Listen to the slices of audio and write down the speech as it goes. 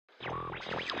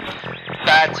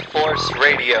Bat Force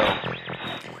Radio.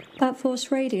 Bat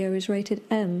Force Radio is rated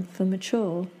M for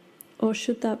mature, or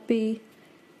should that be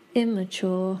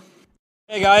immature?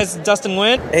 Hey guys, Dustin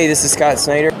Wynn. Hey, this is Scott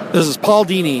Snyder. This is Paul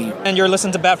Dini. And you're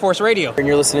listening to Bat Force Radio. And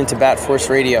you're listening to Bat Force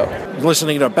Radio. You're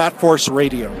listening to Bat Force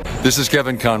Radio. This is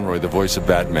Kevin Conroy, the voice of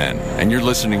Batman, and you're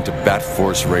listening to Bat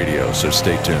Force Radio, so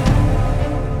stay tuned.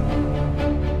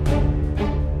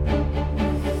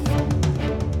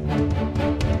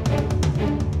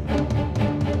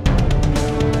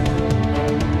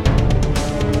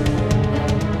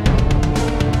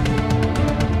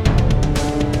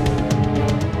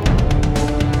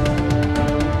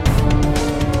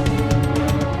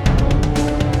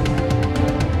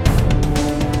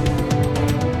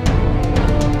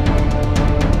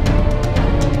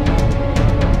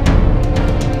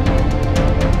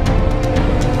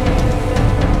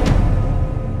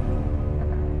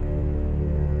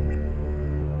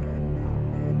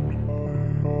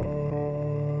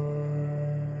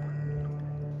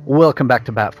 Welcome back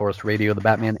to Bat Force Radio, the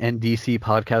Batman and DC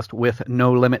podcast with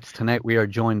no limits. Tonight we are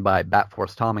joined by Bat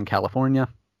Force Tom in California.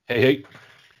 Hey, hey.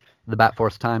 The Bat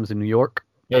Force Times in New York.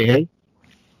 Hey, hey.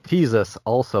 Teasus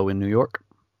also in New York.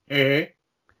 Hey, hey.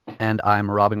 And I'm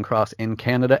Robin Cross in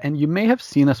Canada. And you may have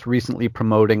seen us recently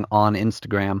promoting on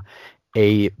Instagram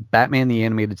a Batman the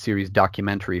Animated Series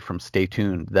documentary from Stay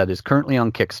Tuned that is currently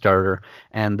on Kickstarter.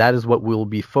 And that is what we'll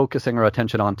be focusing our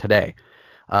attention on today.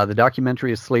 The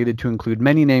documentary is slated to include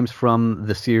many names from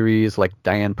the series like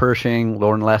Diane Pershing,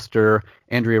 Lauren Lester,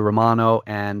 Andrea Romano,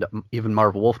 and even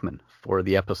Marv Wolfman for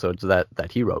the episodes that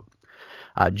he wrote.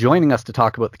 Joining us to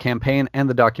talk about the campaign and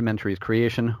the documentary's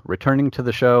creation, returning to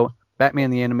the show,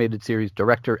 Batman the Animated Series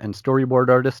director and storyboard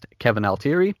artist Kevin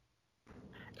Altieri.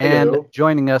 And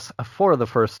joining us for the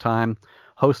first time,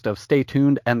 host of Stay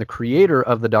Tuned and the creator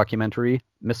of the documentary,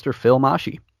 Mr. Phil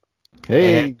Maschi.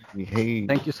 Hey.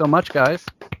 Thank you so much, guys.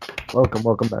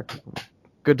 Welcome back.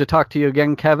 Good to talk to you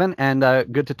again, Kevin, and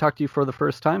good to talk to you for the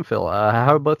first time, Phil.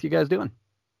 How are both you guys doing?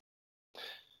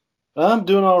 I'm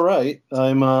doing all right.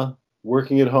 I'm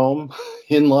working at home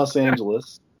in Los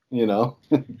Angeles,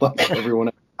 like everyone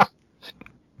else.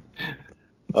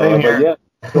 Same here. Yeah,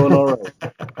 doing all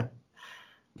right.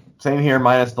 Same here,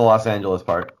 minus the Los Angeles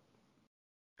part.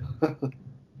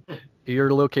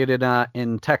 You're located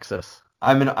in Texas.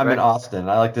 I'm in Austin.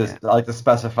 I like to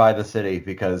specify the city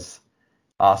because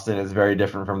Austin is very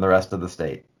different from the rest of the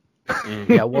state.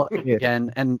 Yeah, well,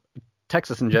 and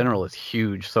Texas in general is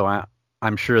huge, so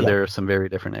I'm sure there are some very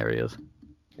different areas.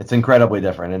 It's incredibly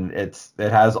different, and it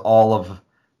has all of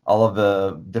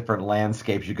the different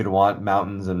landscapes you could want,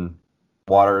 mountains and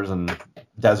waters and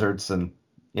deserts and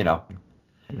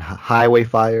highway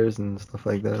fires and stuff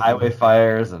like that. Highway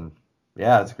fires and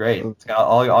it's great. It's got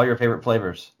all your favorite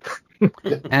flavors.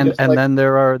 And then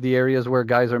there are the areas where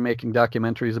guys are making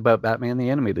documentaries about Batman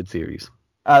the Animated Series.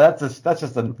 That's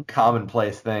just a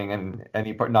commonplace thing in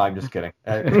any part. No, I'm just kidding.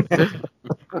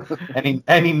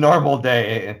 any normal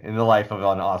day in the life of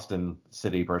an Austin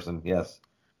city person, yes.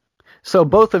 So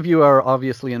both of you are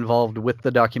obviously involved with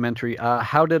the documentary.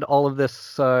 How did all of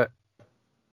this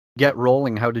get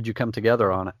rolling? How did you come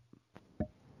together on it?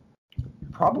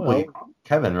 Probably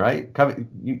Kevin, right? Kevin,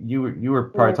 you were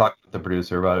probably talking with the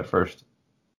producer about it first.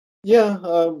 Yeah,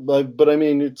 but I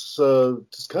mean, it's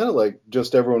kind of like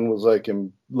just everyone was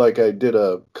like I did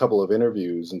a couple of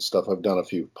interviews and stuff. I've done a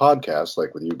few podcasts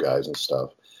like with you guys and stuff,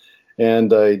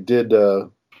 and I did a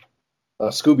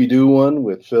Scooby-Doo one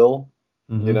with Phil,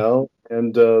 and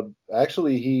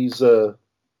actually he's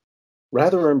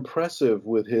rather impressive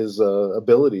with his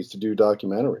abilities to do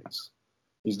documentaries.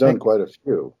 He's done quite a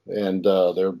few, and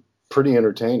they're pretty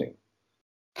entertaining.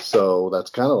 So that's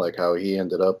kind of like how he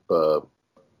ended up.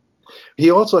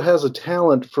 He also has a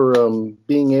talent for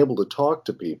being able to talk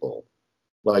to people.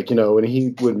 Like,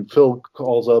 when Phil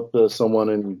calls up someone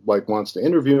and wants to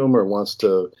interview him or wants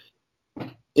to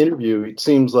interview, it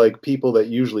seems like people that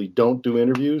usually don't do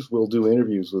interviews will do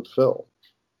interviews with Phil.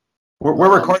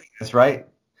 We're recording this, right?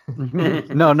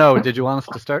 No. Did you want us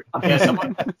to start? Okay,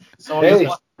 someone hey.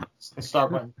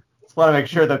 Start one. Just want to make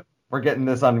sure that we're getting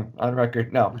this on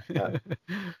record. No.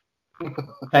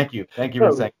 Thank you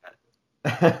for saying that.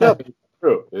 Yeah, it's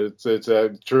true.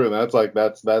 It's true, and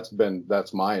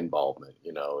that's my involvement.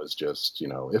 Is just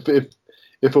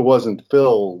if it wasn't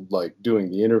Phil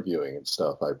doing the interviewing and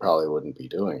stuff, I probably wouldn't be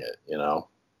doing it.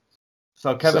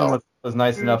 So Kevin was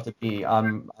nice enough to be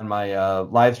on my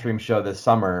live stream show this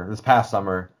past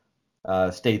summer,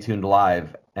 Stay Tuned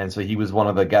Live, and so he was one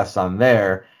of the guests on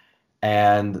there,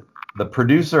 and the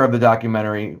producer of the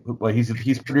documentary, well,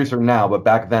 he's producer now, but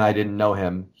back then I didn't know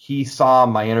him. He saw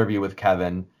my interview with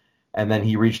Kevin, and then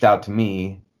he reached out to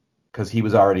me because he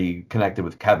was already connected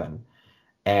with Kevin,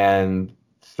 and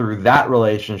through that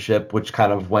relationship, which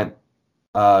kind of went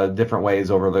different ways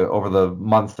over the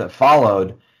months that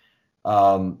followed,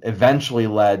 eventually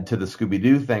led to the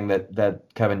Scooby-Doo thing that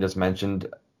Kevin just mentioned.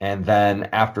 And then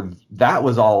after that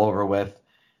was all over with,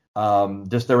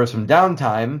 just there was some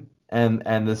downtime,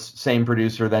 and this same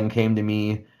producer then came to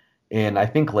me in, I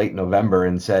think, late November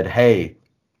and said, "Hey,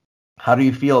 how do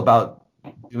you feel about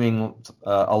doing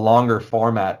a longer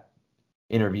format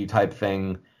interview type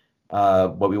thing?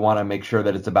 But we want to make sure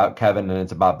that it's about Kevin and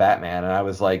it's about Batman." And I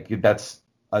was like, "That's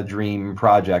a dream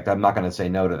project. I'm not going to say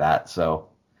no to that." So,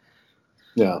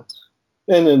 yeah.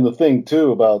 And then the thing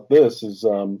too about this is,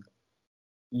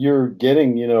 you're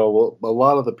getting, a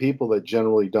lot of the people that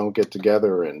generally don't get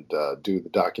together and do the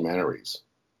documentaries.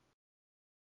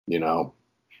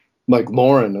 Like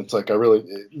Lauren, it's like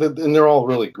and they're all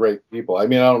really great people. I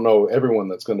mean, I don't know everyone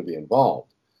that's going to be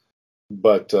involved,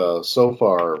 but so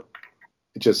far,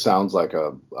 it just sounds like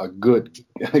a good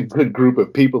group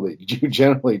of people that you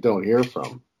generally don't hear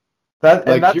from. Sorry,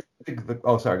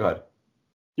 go ahead.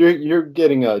 You're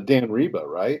getting Dan Reba,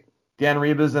 right? Dan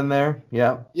Reba's in there,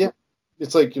 yeah. Yeah.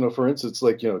 It's like, for instance,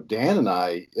 like, Dan and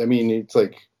I mean, it's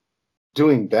like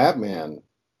doing Batman.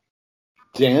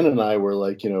 Dan and I were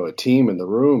like, a team in the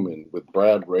room and with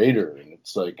Brad Rader, and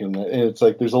it's like, and it's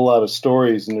like there's a lot of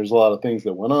stories and there's a lot of things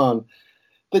that went on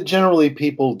that generally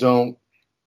people don't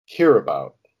hear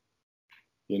about,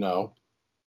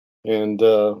 and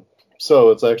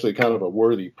so it's actually kind of a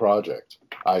worthy project,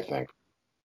 I think.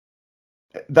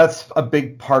 That's a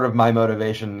big part of my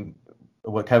motivation.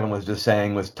 What Kevin was just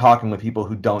saying was talking with people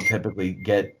who don't typically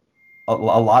get a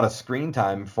lot of screen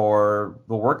time for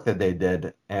the work that they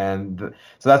did. And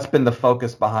so that's been the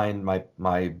focus behind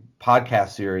my podcast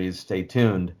series, Stay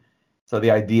Tuned. So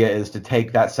the idea is to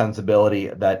take that sensibility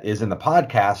that is in the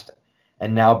podcast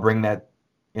and now bring that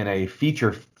in a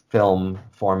feature film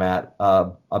format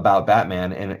about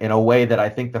Batman in a way that I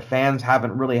think the fans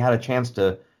haven't really had a chance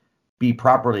to be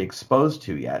properly exposed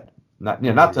to yet. Not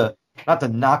to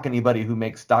knock anybody who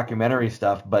makes documentary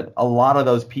stuff, but a lot of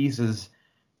those pieces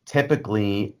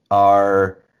typically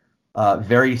are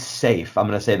very safe. I'm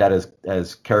going to say that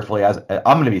as carefully as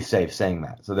I'm going to be safe saying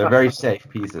that. So they're very safe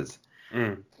pieces.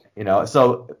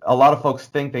 So a lot of folks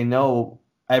think they know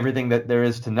everything that there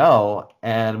is to know,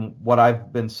 and what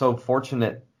I've been so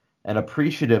fortunate and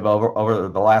appreciative over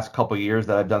the last couple of years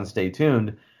that I've done Stay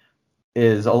Tuned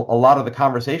is a lot of the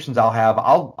conversations I'll have,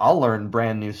 I'll learn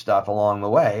brand new stuff along the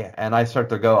way, and I start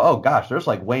to go, oh gosh, there's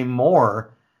like way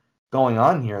more going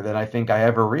on here than I think I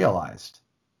ever realized.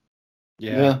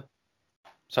 Yeah.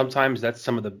 Sometimes that's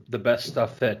some of the best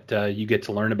stuff that you get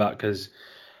to learn about, because,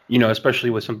 especially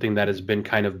with something that has been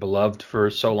kind of beloved for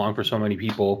so long for so many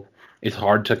people, it's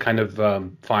hard to kind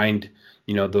of find,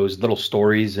 those little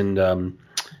stories and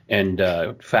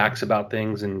facts about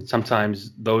things. And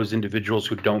sometimes those individuals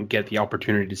who don't get the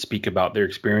opportunity to speak about their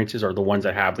experiences are the ones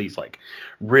that have these like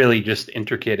really just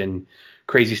intricate and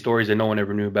crazy stories that no one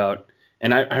ever knew about.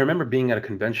 And I remember being at a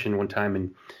convention one time,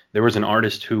 and there was an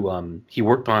artist who he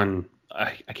worked on,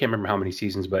 I can't remember how many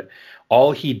seasons, but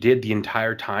all he did the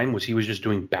entire time was he was just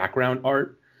doing background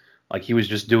art. Like he was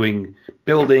just doing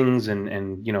buildings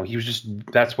and he was just,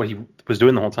 that's what he was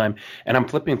doing the whole time. And I'm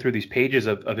flipping through these pages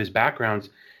of his backgrounds,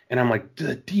 and I'm like,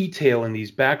 the detail in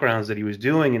these backgrounds that he was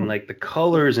doing, and like the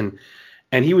colors, and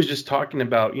he was just talking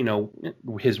about,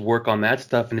 his work on that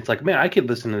stuff. And it's like, man, I could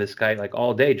listen to this guy like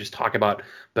all day, just talk about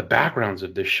the backgrounds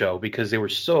of this show, because they were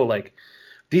so like,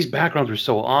 these backgrounds were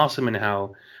so awesome, and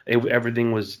how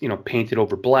everything was, painted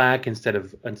over black instead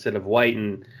of white,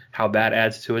 and how that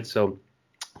adds to it. So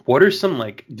what are some,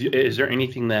 is there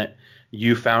anything that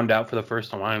you found out for the first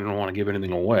time? I don't want to give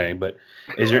anything away, but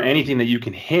is there anything that you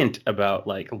can hint about,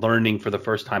 like learning for the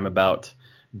first time about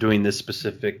doing this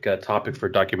specific topic for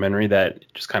a documentary that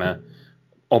just kind of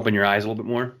open your eyes a little bit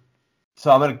more? So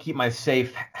I'm going to keep my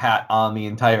safe hat on the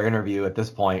entire interview at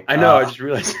this point. I know. I just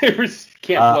realized I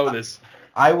can't blow this.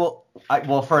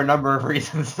 Well, for a number of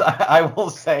reasons, I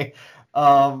will say,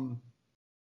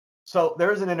 so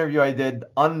there's an interview I did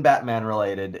un-Batman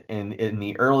related in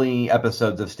the early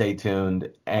episodes of Stay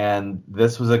Tuned, and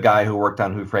this was a guy who worked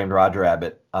on Who Framed Roger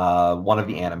Rabbit, one of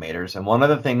the animators. And one of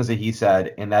the things that he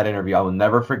said in that interview I will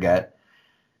never forget,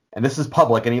 and this is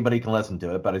public, anybody can listen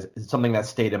to it, but it's something that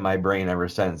stayed in my brain ever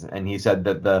since. And he said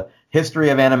that the history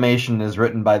of animation is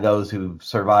written by those who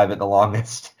survive it the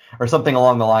longest, or something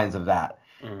along the lines of that.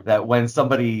 That when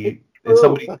somebody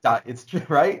dies, it's true,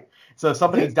 right? So if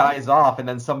somebody dies off and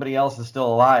then somebody else is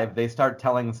still alive, they start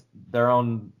telling their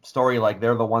own story like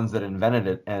they're the ones that invented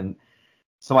it. And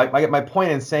So my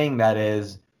point in saying that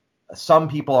is, some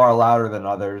people are louder than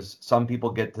others. Some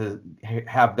people get to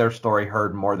have their story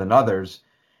heard more than others.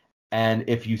 And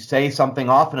if you say something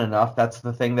often enough, that's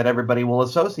the thing that everybody will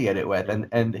associate it with.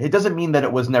 And it doesn't mean that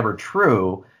it was never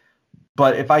true.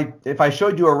 But if I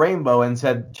showed you a rainbow and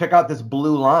said, check out this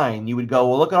blue line, you would go,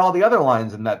 well, look at all the other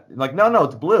lines in that. Like, no,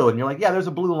 it's blue. And you're like, yeah, there's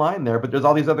a blue line there, but there's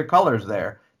all these other colors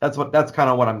there. That's kind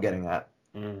of what I'm getting at.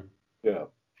 Mm. Yeah.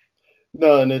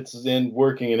 No, and it's in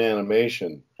working in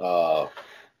animation.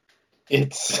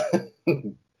 It's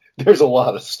there's a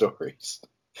lot of stories,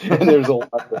 and there's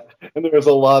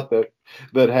a lot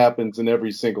that happens in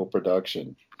every single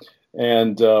production.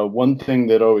 And one thing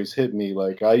that always hit me,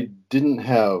 like, I didn't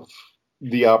have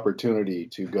the opportunity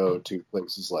to go to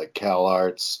places like Cal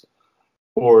Arts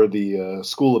or the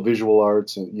School of Visual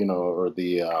Arts, and or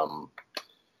the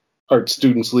Art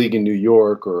Students League in New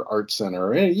York, or Art Center,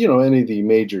 or any of the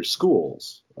major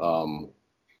schools.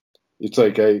 It's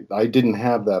like I didn't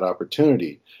have that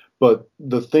opportunity. But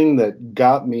the thing that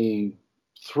got me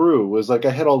through was, like,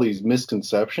 I had all these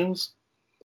misconceptions,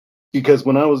 because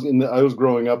when I was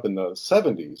growing up in the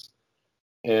 70s,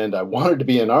 and I wanted to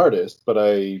be an artist, but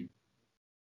I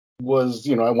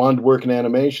wanted to work in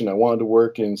animation. I wanted to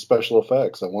work in special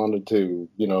effects. I wanted to,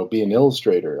 be an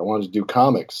illustrator. I wanted to do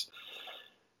comics.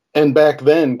 And back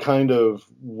then, kind of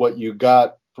what you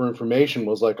got for information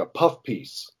was like a puff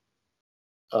piece.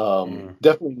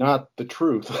 Definitely not the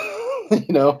truth.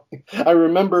 I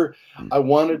remember I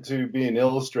wanted to be an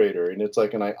illustrator, and it's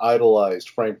like, and I idolized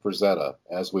Frank Frazetta,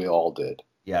 as we all did.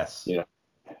 Yes.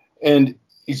 And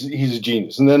he's a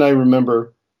genius. And then I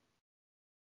remember,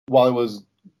 while I was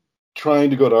trying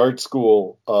to go to art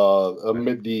school,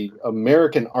 the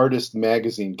American Artist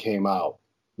magazine came out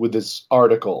with this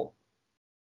article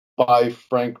by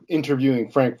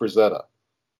interviewing Frank Frazetta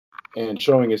and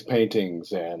showing his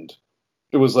paintings, and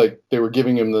it was like they were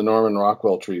giving him the Norman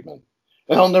Rockwell treatment.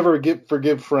 And I'll never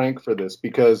forgive Frank for this,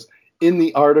 because in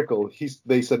the article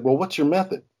they said, well, what's your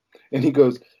method? And he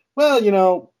goes,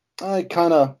 well, I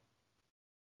kind of,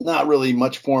 not really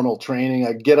much formal training.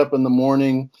 I get up in the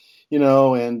morning,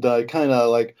 and I kind of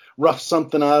like rough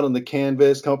something out on the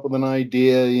canvas, come up with an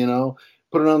idea,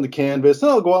 put it on the canvas,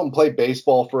 and I'll go out and play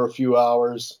baseball for a few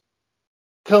hours,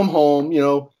 come home,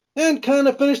 and kind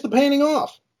of finish the painting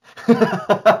off.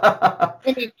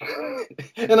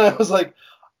 And I was like,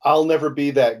 I'll never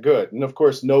be that good. And of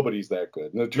course, nobody's that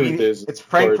good. And the truth is, it's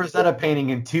Frank Frazetta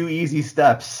painting in 2 easy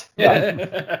steps.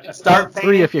 Yeah. Start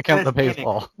 3 if you count the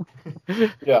baseball.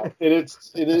 Yeah, and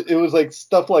it was like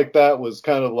stuff like that was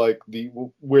kind of like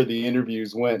where the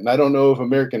interviews went. And I don't know if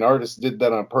American Artists did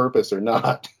that on purpose or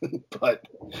not, but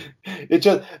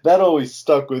that always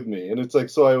stuck with me. And it's like,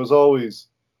 so I was always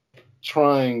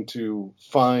trying to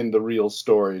find the real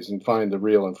stories and find the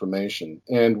real information.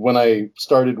 And when I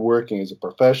started working as a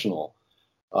professional,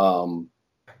 I'm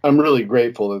really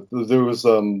grateful that there was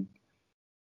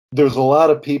a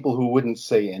lot of people who wouldn't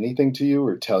say anything to you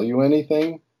or tell you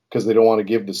anything, because they don't want to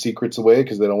give the secrets away,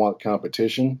 because they don't want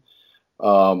competition.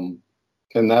 And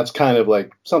that's kind of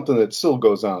like something that still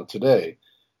goes on today.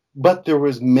 But there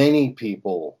was many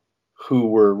people who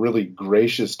were really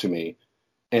gracious to me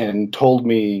and told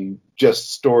me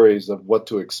just stories of what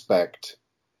to expect,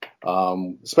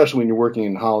 especially when you're working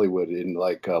in Hollywood in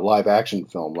like a live action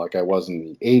film, like I was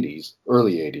in the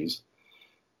early 80s.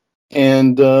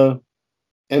 And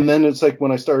then it's like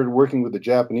when I started working with the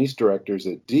Japanese directors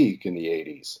at DiC in the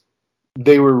 80s,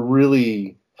 they were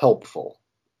really helpful,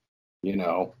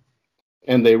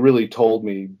 and they really told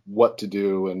me what to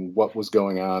do and what was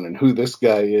going on and who this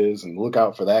guy is and look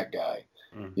out for that guy.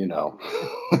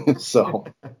 So,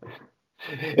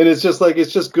 and it's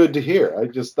just good to hear.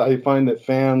 I find that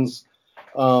fans,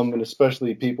 and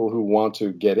especially people who want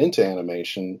to get into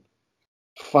animation,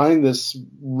 find this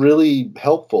really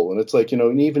helpful. And it's like,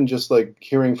 and even just like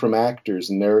hearing from actors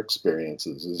and their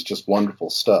experiences is just wonderful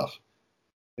stuff.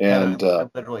 And I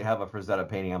literally have a Frazetta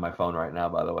painting on my phone right now,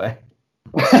 by the way.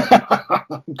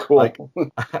 Cool. Like,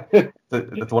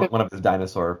 it's one of his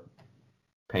dinosaur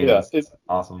paintings. Yeah, it's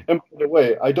awesome. And by the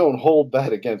way, I don't hold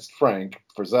that against Frank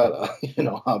Frazetta,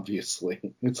 obviously.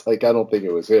 It's like, I don't think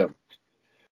it was him.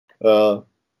 But,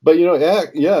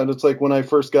 and it's like when I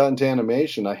first got into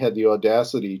animation, I had the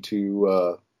audacity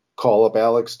to call up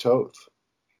Alex Toth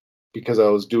because I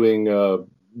was doing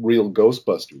real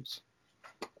Ghostbusters.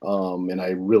 And I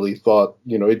really thought,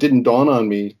 it didn't dawn on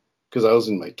me because I was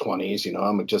in my 20s,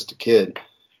 I'm just a kid,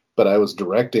 but I was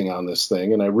directing on this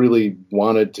thing and I really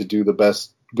wanted to do the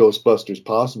best Ghostbusters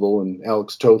possible, and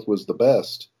Alex Toth was the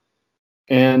best.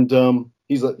 And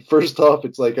he's like, first off,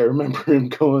 it's like I remember him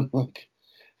going like,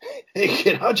 "Hey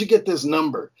kid, how'd you get this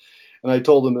number?" And I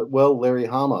told him that, well, Larry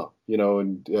Hama,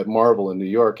 at Marvel in New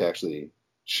York actually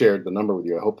shared the number with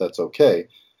you. I hope that's okay.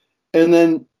 And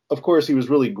then, of course, he was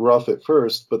really gruff at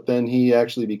first, but then he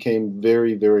actually became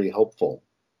very, very helpful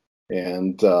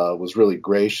and was really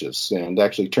gracious and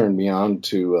actually turned me on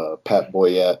to Pat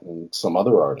Boyette and some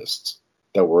other artists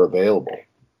that were available.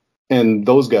 And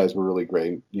those guys were really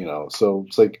great, So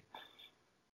it's like,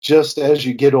 just as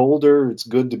you get older, it's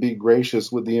good to be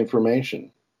gracious with the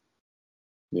information,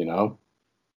 Yeah.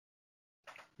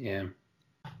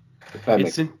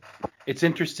 It's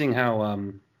interesting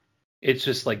how it's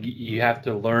just like you have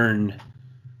to learn.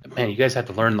 Man, you guys have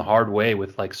to learn the hard way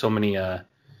with like so many.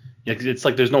 It's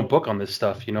like there's no book on this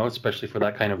stuff, especially for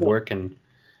that kind of work, and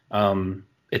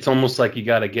it's almost like you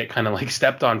got to get kind of like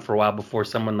stepped on for a while before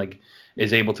someone like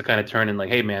is able to kind of turn and like,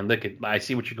 hey man, look, I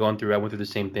see what you're going through. I went through the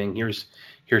same thing. Here's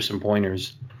some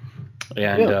pointers,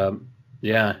 and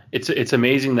it's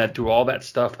amazing that through all that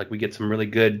stuff, like we get some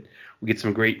great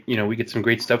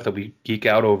stuff that we geek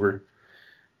out over,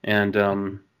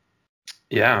 and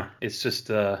it's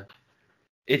just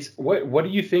it's what do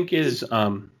you think is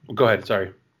go ahead,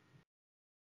 sorry.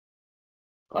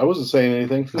 I wasn't saying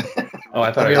anything. Oh,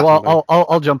 I thought. Okay, well,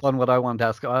 I'll jump on what I wanted to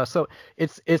ask. So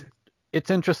it's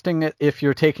interesting that if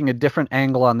you're taking a different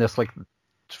angle on this, like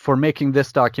for making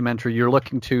this documentary, you're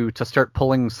looking to start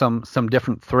pulling some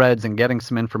different threads and getting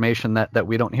some information that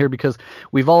we don't hear, because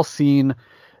we've all seen,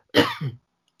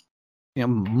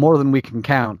 more than we can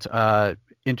count,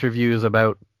 interviews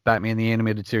about Batman the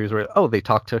Animated Series where, they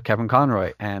talked to Kevin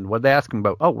Conroy, and what they ask him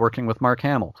about? Working with Mark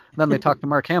Hamill. And then they talk to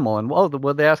Mark Hamill, and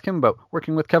what they ask him about?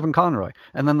 Working with Kevin Conroy.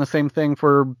 And then the same thing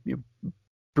for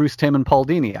Bruce Timm and Paul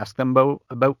Dini, ask them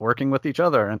about working with each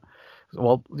other. And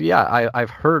I've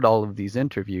heard all of these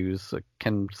interviews.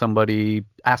 Can somebody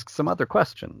ask some other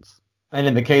questions? And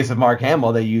in the case of Mark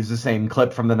Hamill, they use the same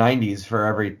clip from the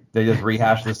 90s they just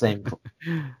rehash the same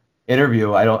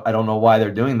interview. I don't know why they're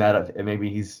doing that.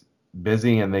 Maybe he's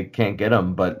busy and they can't get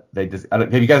him, but they just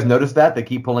have you guys noticed that they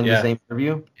keep pulling the same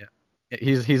interview? Yeah,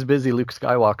 he's busy Luke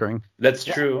Skywalkering. That's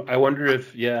true. I wonder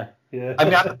if I mean,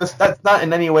 that's not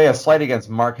in any way a slight against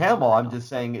Mark Hamill. I'm just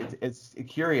saying it's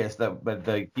curious but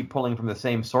they keep pulling from the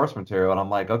same source material, and I'm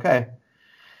like, okay,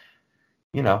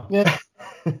 Yeah.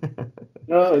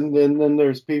 No, and then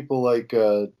there's people like,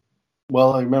 I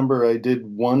remember I did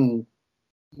one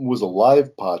was a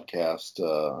live podcast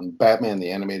on Batman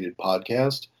the Animated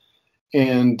Podcast,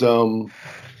 and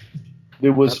it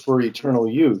was for Eternal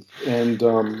Youth, and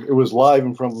it was live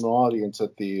in front of an audience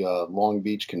at the Long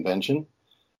Beach convention.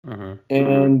 Uh-huh.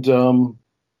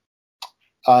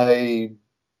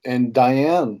 And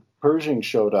Diane Pershing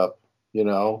showed up,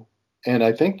 and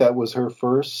I think that was her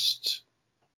first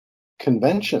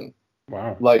convention.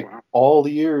 Wow. Like all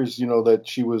the years, that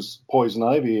she was Poison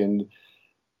Ivy, and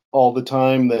all the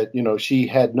time that, she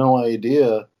had no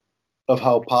idea of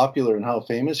how popular and how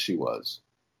famous she was.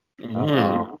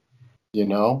 Mm.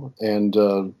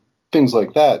 And things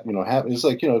like that, happen. It's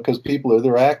like, because people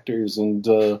they're actors, and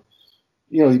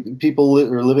people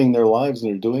are living their lives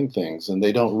and they're doing things, and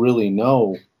they don't really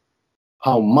know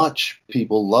how much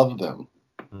people love them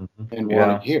and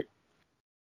want to hear.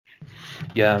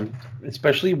 Yeah,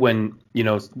 especially when,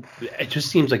 it just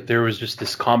seems like there was just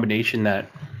this combination that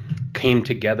came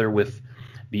together with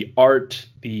the art,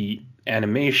 the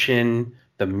animation,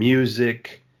 the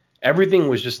music. Everything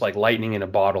was just like lightning in a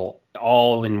bottle,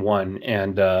 all in one.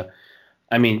 And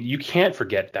I mean, you can't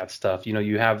forget that stuff.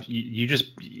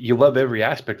 You love every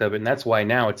aspect of it, and that's why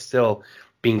now it's still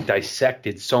being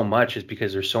dissected so much, is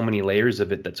because there's so many layers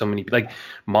of it that so many, like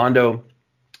Mondo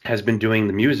has been doing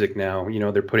the music now.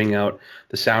 They're putting out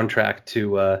the soundtrack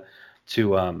to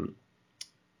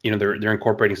they're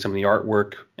incorporating some of the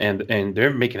artwork, and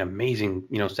they're making amazing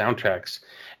soundtracks.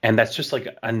 And that's just like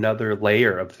another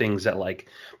layer of things that, like,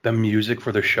 the music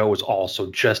for the show is also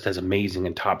just as amazing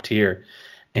and top tier.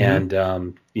 And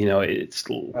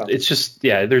it's just,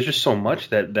 there's just so much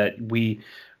that we,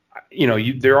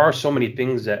 there are so many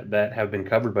things that have been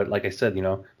covered, but like I said,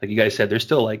 like you guys said, there's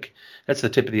still, like, that's the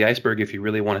tip of the iceberg if you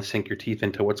really want to sink your teeth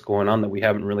into what's going on that we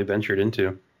haven't really ventured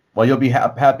into. Well, you'll be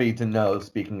happy to know,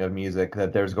 speaking of music,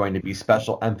 that there's going to be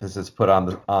special emphasis put on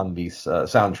the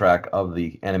soundtrack of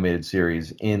the animated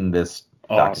series in this.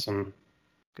 Awesome.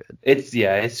 Good.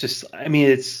 It's just, I mean,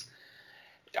 it's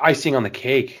icing on the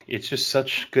cake. It's just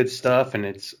such good stuff, and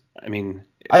I think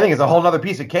it's a whole other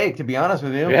piece of cake, to be honest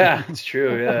with you. Yeah, it's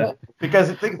true. Yeah.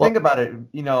 Because think about it.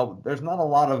 There's not a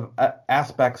lot of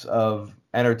aspects of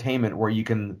entertainment where you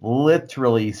can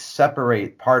literally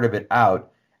separate part of it out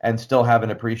and still have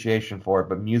an appreciation for it,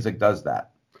 but music does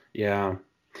that. Yeah.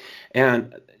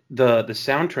 And the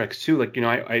soundtracks too, like,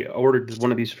 I ordered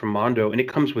one of these from Mondo, and it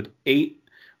comes with eight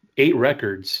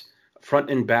records, front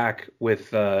and back,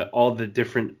 with all the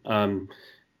different.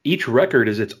 Each record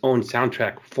is its own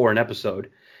soundtrack for an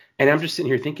episode, and I'm just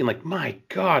sitting here thinking, like, my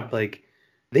God, like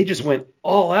they just went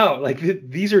all out. Like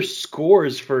these are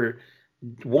scores for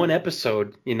one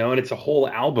episode, and it's a whole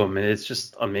album, and it's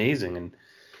just amazing. And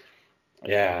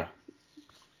yeah.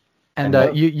 And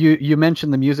you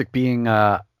mentioned the music being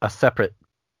a separate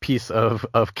piece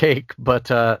of cake, but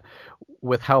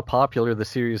with how popular the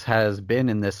series has been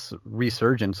in this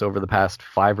resurgence over the past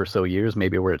 5 or so years,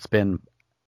 maybe, where it's been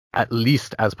at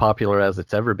least as popular as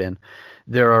it's ever been,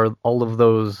 there are all of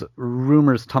those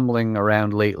rumors tumbling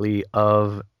around lately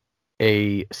of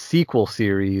a sequel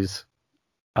series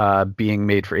being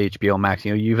made for HBO Max.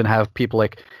 You even have people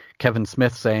like Kevin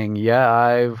Smith saying, yeah,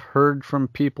 I've heard from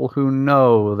people who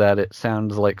know that it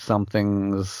sounds like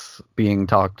something's being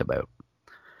talked about.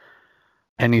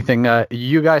 Anything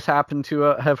you guys happen to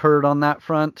have heard on that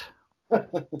front?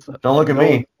 Don't look at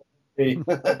me.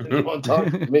 Don't talk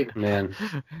to me. Man,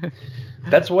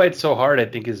 that's why it's so hard, I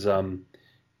think, is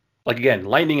like, again,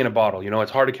 lightning in a bottle.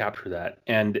 It's hard to capture that.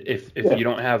 And if you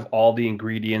don't have all the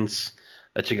ingredients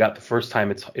that you got the first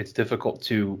time, it's difficult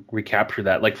to recapture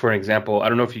that. Like, for an example, I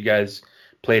don't know if you guys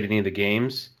played any of the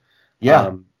games.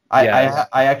 Yeah, I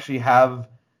actually have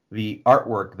the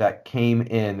artwork that came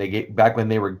in. They get back when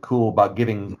they were cool about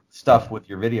giving stuff with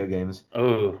your video games.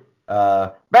 Oh.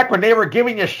 Back when they were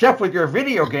giving you stuff with your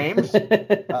video games.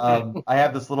 I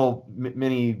have this little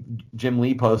mini Jim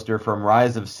Lee poster from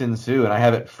Rise of Sin Tzu, and I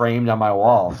have it framed on my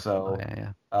wall. So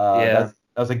that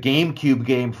was a GameCube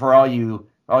game for all you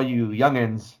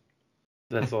youngins.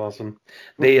 That's awesome.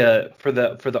 They for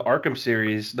the Arkham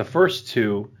series, the first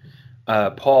two,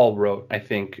 Paul wrote, I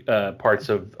think, parts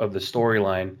of the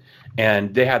storyline,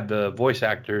 and they had the voice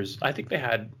actors. I think they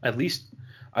had at least,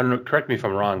 I don't know, correct me if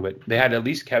I'm wrong, but they had at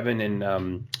least Kevin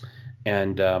and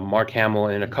Mark Hamill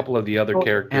and a couple of the other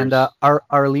characters. And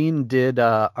Arlene did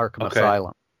Arkham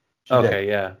Asylum. Okay,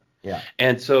 yeah.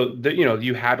 And so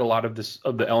you had a lot of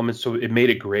the elements, so it made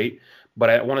it great. But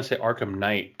I want to say Arkham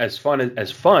Knight, as fun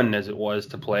as it was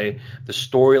to play, the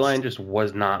storyline just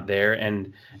was not there,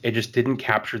 and it just didn't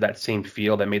capture that same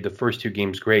feel that made the first two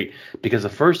games great, because the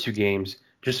first two games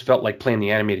just felt like playing the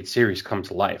animated series come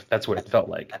to life. That's what it felt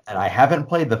like. And I haven't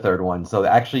played the third one, so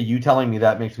actually you telling me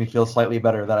that makes me feel slightly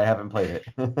better that I haven't played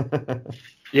it.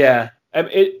 Yeah.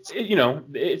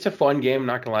 It's a fun game,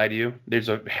 not gonna lie to you. There's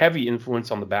a heavy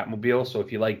influence on the Batmobile, so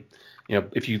if you like,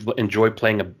 if you enjoy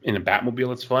playing in a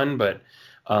Batmobile, it's fun. But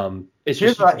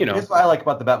here's what I like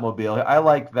about the Batmobile. I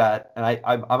like that, and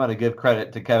I'm gonna give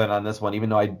credit to Kevin on this one, even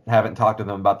though I haven't talked to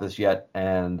him about this yet,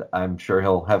 and I'm sure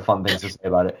he'll have fun things to say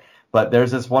about it. But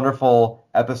there's this wonderful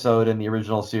episode in the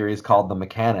original series called The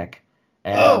Mechanic,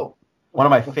 and one of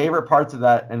my favorite parts of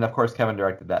that, and of course Kevin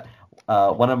directed that.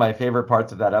 One of my favorite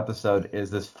parts of that episode is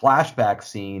this flashback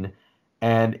scene,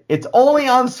 and it's only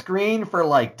on screen for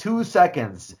like 2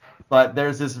 seconds, but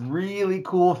there's this really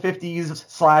cool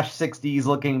 50s/60s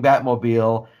looking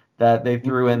Batmobile that they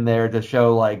threw in there to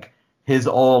show like his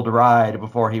old ride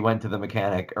before he went to the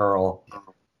mechanic, Earl.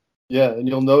 Yeah, and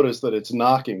you'll notice that it's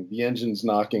knocking. The engine's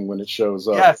knocking when it shows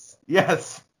up.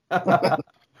 Yes.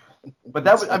 But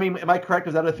that was, I mean, am I correct?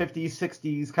 Was that a 50s,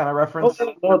 60s kind of reference?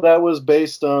 No, that was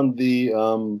based on the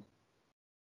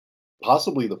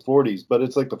possibly the 40s, but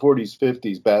it's like the 40s,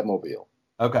 50s Batmobile.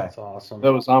 Okay, that's awesome.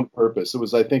 That was on purpose.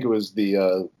 I think it was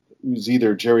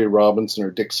either Jerry Robinson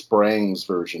or Dick Sprang's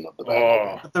version of the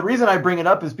Batmobile. The reason I bring it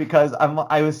up is because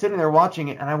I was sitting there watching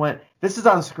it and I went, this is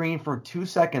on screen for 2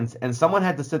 seconds, and someone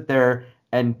had to sit there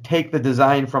and take the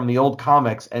design from the old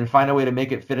comics and find a way to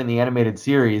make it fit in the animated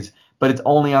series, but it's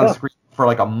only on screen for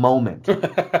like a moment.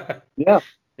 Yeah.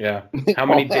 How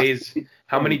many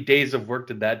days of work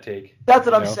did that take? That's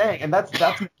what I'm saying, and that's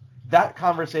that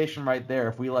conversation right there.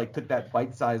 If we like took that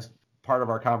bite-sized part of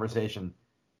our conversation,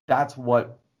 that's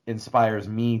what inspires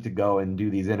me to go and do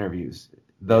these interviews.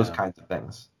 Those kinds of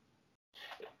things.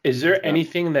 Is there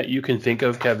anything that you can think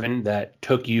of, Kevin, that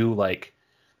took you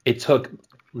it took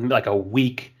a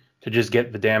week to just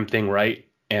get the damn thing right,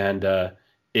 and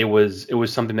it was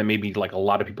something that maybe like a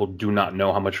lot of people do not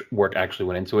know how much work actually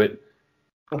went into it?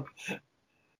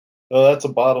 Well, that's a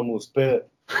bottomless pit.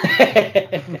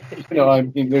 I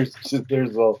mean, there's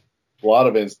a lot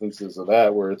of instances of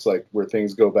that where it's like where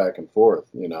things go back and forth,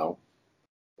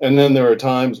 and then there are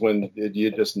times when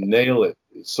you just nail it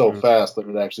so fast that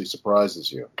it actually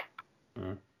surprises you.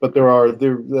 But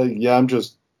I'm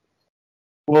just,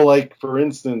 well, like for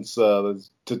instance, to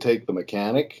take The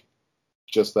Mechanic,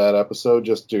 just that episode,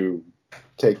 just to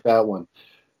take that one.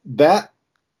 that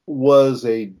was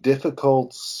a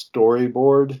difficult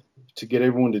storyboard to get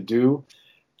everyone to do,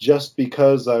 just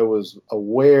because I was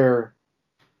aware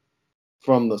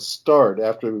from the start,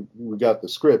 after we got the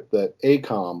script, that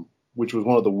ACOM, which was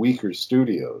one of the weaker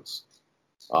studios,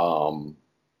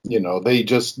 they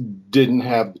just didn't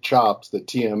have the chops that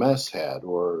TMS had,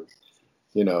 or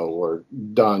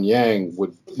Don Yang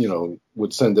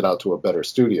would send it out to a better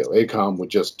studio. ACOM would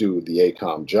just do the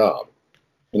ACOM job.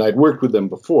 And I'd worked with them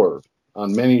before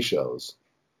on many shows,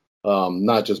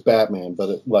 not just Batman,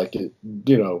 but Deke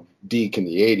in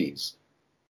the 80s.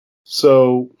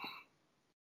 So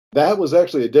that was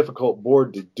actually a difficult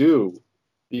board to do,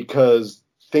 because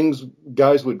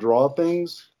guys would draw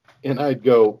things, and I'd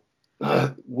go,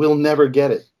 we'll never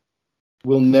get it.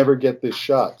 We'll never get this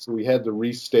shot. So we had to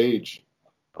restage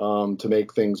to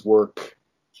make things work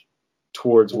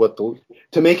towards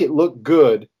to make it look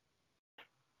good,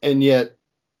 and yet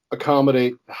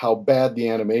accommodate how bad the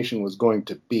animation was going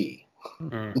to be.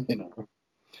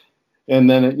 And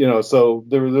then, so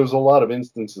there's a lot of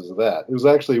instances of that. It was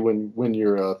actually when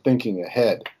you're thinking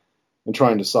ahead and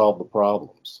trying to solve the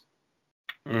problems.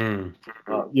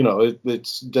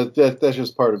 It's that's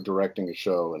just part of directing a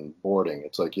show and boarding.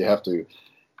 It's like you have to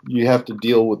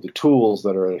deal with the tools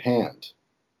that are at hand.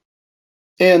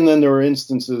 And then there are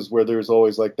instances where there's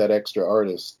always like that extra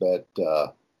artist that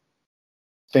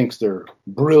thinks they're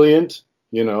brilliant,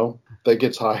 that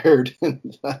gets hired.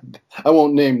 I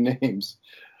won't name names,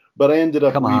 but I ended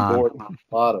up reboarding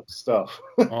a lot of stuff.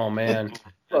 Oh, man.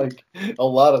 Like, a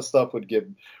lot of stuff would get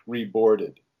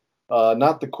reboarded.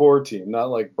 Not the core team, not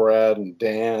like Brad and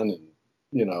Dan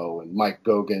and Mike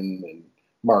Gogan and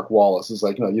Mark Wallace. It's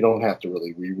like, no, you don't have to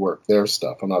really rework their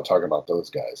stuff. I'm not talking about those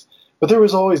guys. But there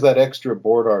was always that extra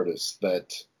board artist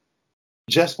that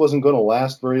just wasn't going to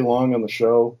last very long on the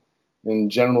show,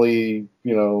 and generally,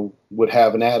 would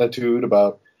have an attitude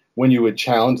about when you would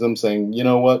challenge them, saying, you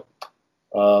know what,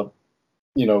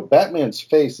 Batman's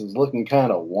face is looking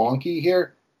kind of wonky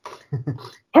here.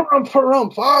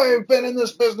 Harumph, I've been in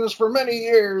this business for many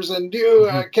years, and you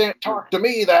can't talk to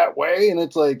me that way. And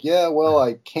it's like, yeah, well,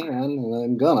 I can, and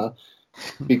I'm gonna,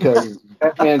 because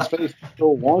Batman's face is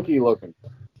so wonky looking.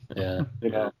 Yeah.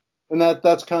 And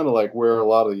that's kind of like where a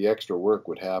lot of the extra work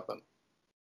would happen.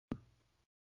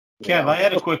 Kev, I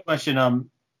had a quick question.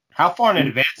 How far in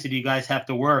advance did you guys have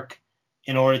to work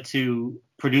in order to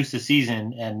produce the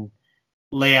season and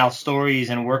lay out stories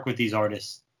and work with these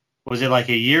artists? Was it like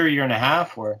a year and a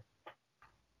half, or?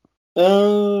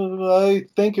 I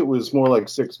think it was more like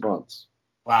 6 months.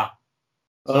 Wow.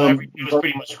 So everything was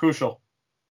pretty much crucial.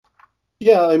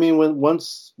 Yeah, I mean,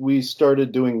 once we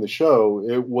started doing the show,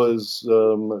 it was,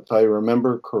 if I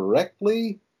remember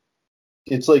correctly,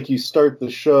 it's like you start the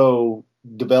show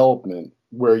development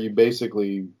where you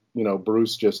basically,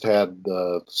 Bruce just had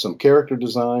some character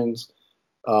designs.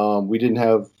 You don't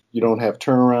have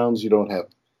turnarounds, you don't have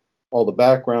all the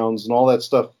backgrounds, and all that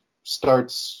stuff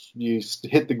starts, you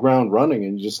hit the ground running,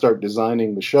 and you just start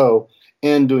designing the show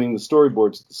and doing the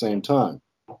storyboards at the same time.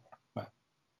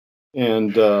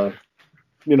 And,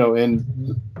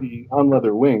 and the On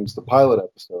Leather Wings, the pilot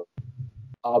episode,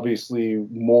 obviously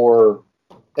more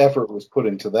effort was put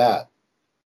into that,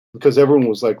 because everyone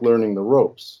was like learning the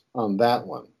ropes on that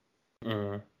one.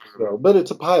 So, but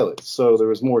it's a pilot, so there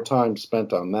was more time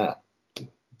spent on that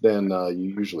than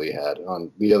you usually had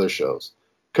on the other shows.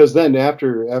 Because then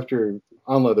after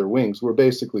On Leather Wings, we're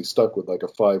basically stuck with like a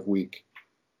 5-week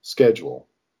schedule,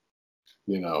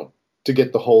 to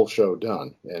get the whole show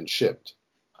done and shipped.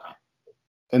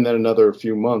 And then another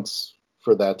few months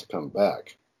for that to come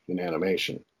back in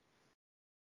animation.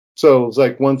 So it's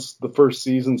like once the first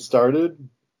season started,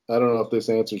 I don't know if this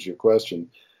answers your question,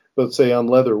 but say On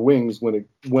Leather Wings, when it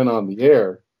went on the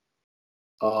air,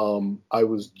 I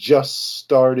was just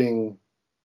starting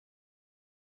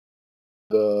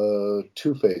the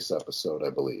Two-Face episode, I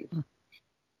believe,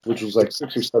 which was like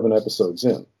 6 or 7 episodes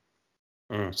in.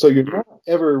 So you're not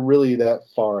ever really that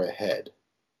far ahead,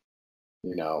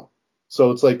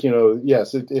 So it's like,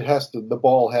 yes, it has to, the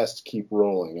ball has to keep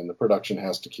rolling, and the production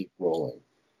has to keep rolling.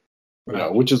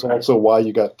 Which is also why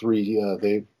you got 3.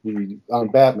 On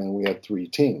Batman we had 3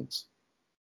 teams.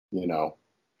 It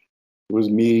was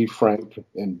me, Frank,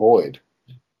 and Boyd.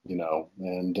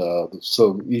 And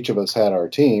so each of us had our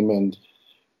team, and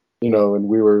and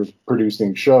we were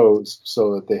producing shows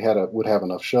so that they would have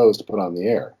enough shows to put on the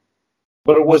air.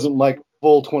 But it wasn't like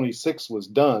full 26 was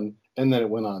done and then it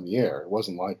went on the air. It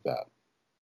wasn't like that.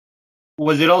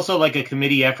 Was it also like a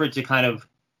committee effort to kind of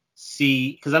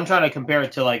see, because I'm trying to compare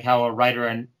it to like how a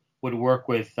writer would work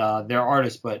with their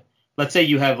artist, but let's say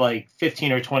you have like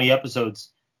 15 or 20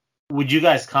 episodes. would you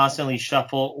guys constantly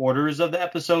shuffle orders of the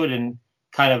episode and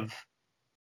kind of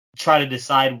try to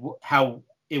decide how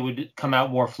it would come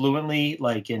out more fluently,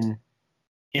 like in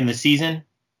the season?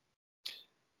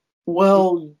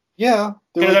 Well, yeah.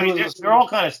 Because I mean, they're all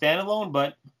kind of standalone,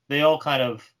 but they all kind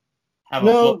of have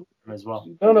a flow as well.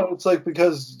 No, it's like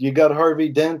because you got Harvey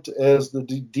Dent as the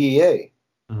DA.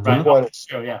 Right. Oh,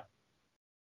 sure, yeah.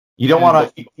 You don't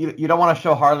want to you don't want to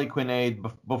show Harley Quinn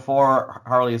before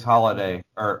Harley's Holiday,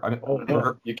 or I mean,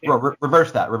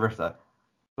 reverse that.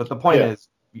 But the point is,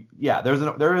 yeah,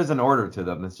 there is an order to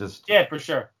them. It's just for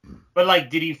sure. But like,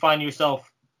 did you find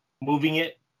yourself moving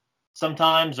it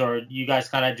sometimes, or you guys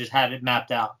kind of just had it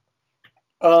mapped out?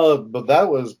 But that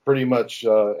was pretty much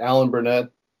Alan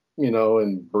Burnett,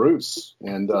 and Bruce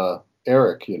and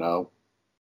Eric, I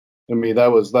mean,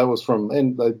 that was from,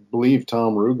 and I believe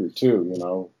Tom Ruger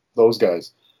too, those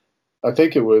guys. I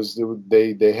think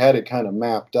they had it kind of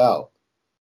mapped out.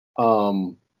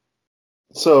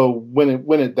 So when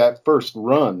it that first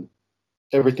run,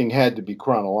 everything had to be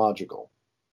chronological,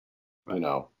 and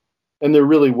there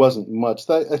really wasn't much.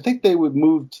 I think they would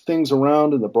move things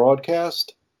around in the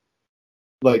broadcast,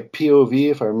 like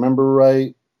POV, if I remember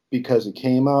right, because it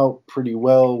came out pretty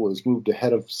well, was moved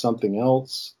ahead of something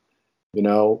else,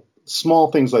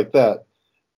 small things like that.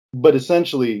 But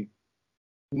essentially,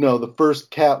 the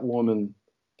first Catwoman,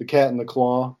 The Cat in the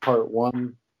Claw, Part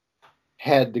 1,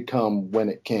 had to come when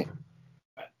it came.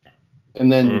 And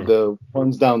then the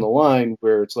ones down the line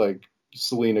where it's like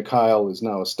Selina Kyle is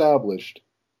now established,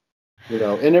 and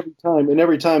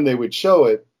every time they would show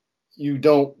it, you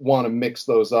don't want to mix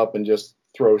those up and just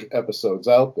throw episodes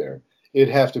out there.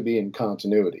 It'd have to be in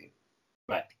continuity.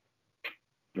 Right.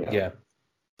 Yeah.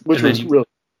 Which was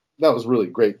really a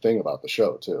great thing about the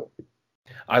show too.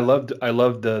 I loved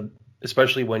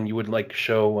especially when you would like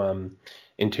show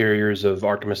interiors of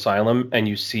Arkham Asylum and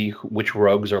you see which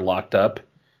rogues are locked up.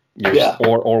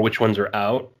 Or which ones are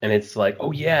out, and it's like,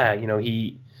 oh yeah,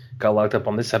 he got locked up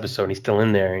on this episode and he's still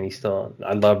in there, and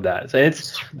I love that. So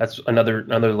that's another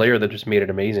layer that just made it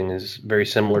amazing. Is very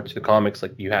similar to the comics,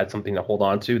 like you had something to hold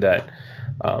on to that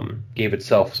gave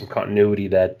itself some continuity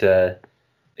that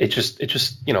it just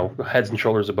heads and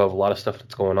shoulders above a lot of stuff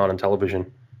that's going on in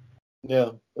television. Yeah,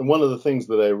 and one of the things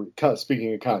that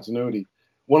speaking of continuity,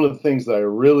 one of the things that I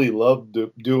really loved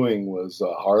doing was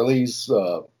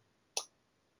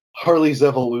Harley's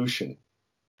evolution,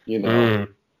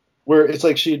 where it's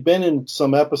like she had been in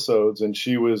some episodes and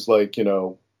she was like,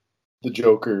 the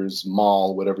Joker's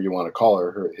Moll, whatever you want to call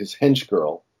her, his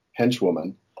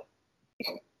henchwoman.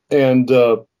 And,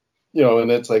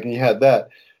 and it's like, and you had that.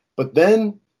 But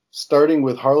then starting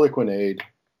with Harlequinade,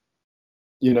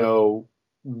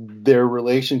 their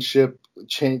relationship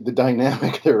changed, the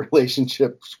dynamic of their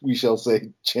relationship, we shall say,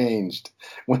 changed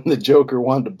when the Joker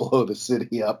wanted to blow the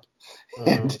city up.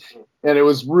 And it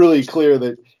was really clear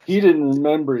that he didn't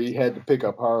remember he had to pick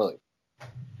up Harley,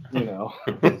 and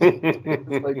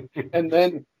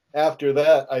then after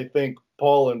that, I think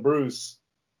Paul and Bruce,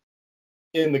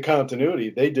 in the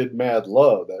continuity, they did Mad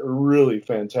Love, that really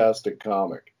fantastic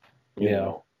comic,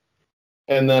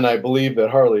 and then I believe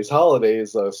that Harley's Holiday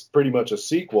is pretty much a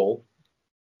sequel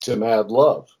to Mad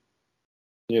Love,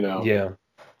 Yeah.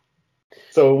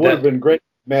 So it would have been great.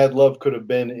 Mad Love could have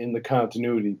been in the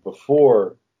continuity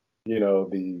before,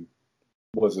 the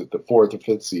fourth or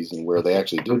fifth season where they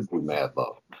actually did do Mad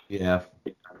Love. Yeah.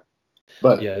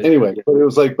 But anyway, but it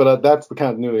was like, that's the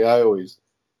continuity I always,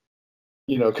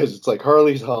 because it's like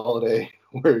Harley's Holiday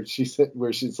where she's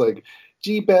like,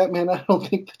 gee, Batman, I don't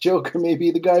think the Joker may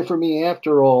be the guy for me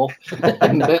after all.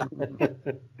 and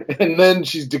then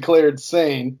she's declared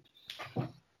sane.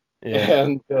 Yeah.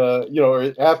 And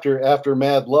after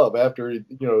Mad Love, after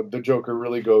the Joker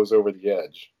really goes over the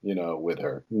edge, with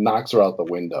her, knocks her out the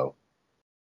window.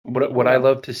 What I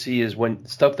love to see is when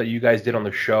stuff that you guys did on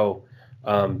the show,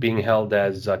 being held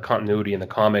as continuity in the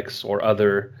comics or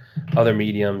other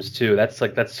mediums too.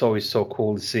 That's always so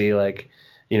cool to see. Like,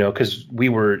 because we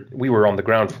were on the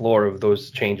ground floor of those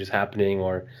changes happening,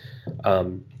 or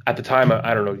at the time,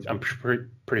 I don't know. I'm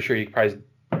pretty sure you probably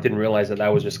didn't realize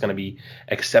that was just going to be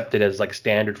accepted as like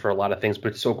standard for a lot of things,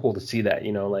 but it's so cool to see that,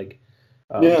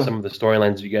 some of the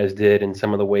storylines you guys did and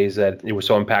some of the ways that it was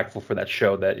so impactful for that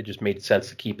show that it just made sense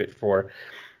to keep it for.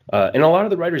 And a lot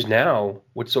of the writers now,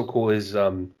 what's so cool is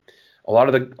a lot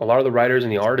of the writers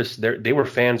and the artists, they were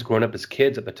fans growing up as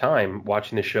kids at the time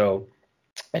watching the show,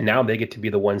 and now they get to be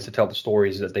the ones to tell the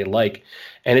stories that they like.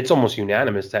 And it's almost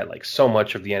unanimous that like so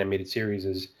much of the animated series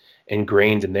is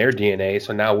ingrained in their DNA.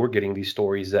 So now we're getting these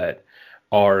stories that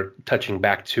are touching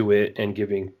back to it and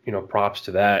giving, props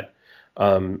to that.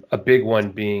 A big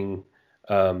one being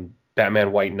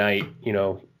Batman White Knight,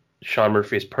 Sean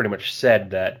Murphy has pretty much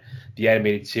said that the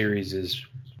animated series is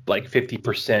like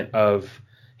 50% of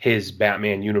his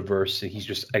Batman universe. He's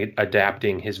just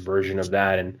adapting his version of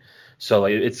that. And so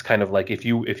it's kind of like if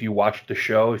you watched the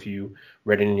show, if you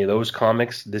read any of those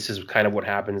comics, this is kind of what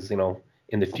happens,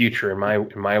 in the future in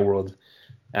my world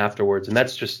afterwards. And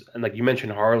that's just, and like you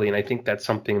mentioned Harley, and I think that's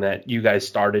something that you guys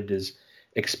started, is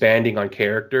expanding on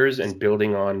characters and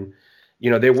building on,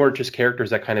 they weren't just characters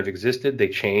that kind of existed. They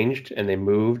changed and they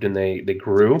moved and they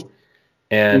grew.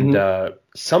 And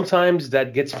sometimes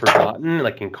that gets forgotten,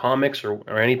 like in comics or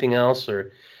anything else,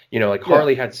 or, like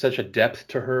Harley had such a depth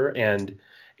to her, and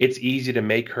it's easy to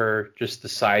make her just the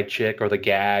side chick or the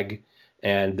gag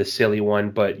and the silly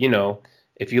one. But,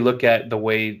 if you look at the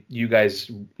way you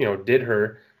guys, did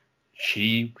her,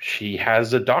 she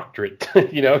has a doctorate,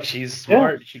 she's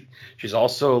smart. Yeah. She's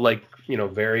also like,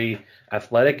 very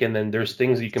athletic, and then there's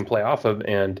things that you can play off of,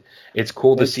 and it's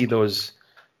cool to see those.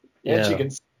 And she can.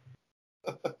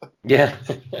 Yeah.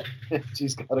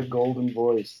 She's got a golden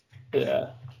voice. Yeah.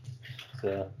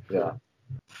 So. Yeah.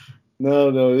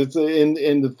 No, it's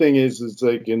and the thing is, it's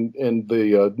like in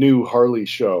the new Harley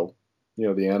show,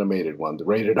 the animated one, the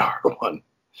rated R one.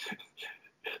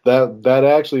 That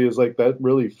actually is like, that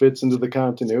really fits into the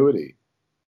continuity.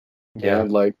 Yeah.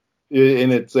 And like,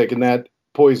 and it's like, in that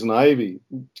Poison Ivy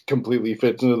completely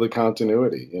fits into the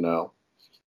continuity,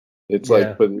 It's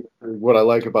like, but what I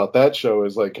like about that show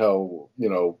is like how,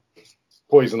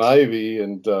 Poison Ivy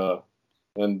and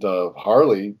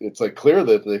Harley, it's like clear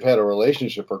that they've had a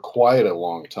relationship for quite a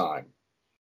long time,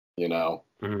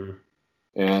 Mm-hmm.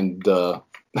 And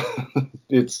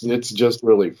it's just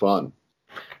really fun.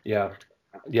 Yeah.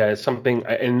 It's something,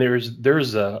 and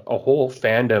there's a whole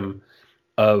fandom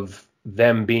of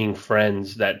them being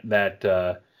friends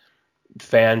that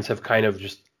fans have kind of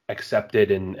just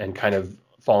accepted and kind of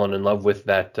fallen in love with,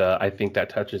 that I think that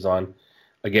touches on,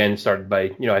 again, started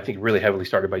by, I think really heavily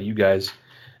started by you guys,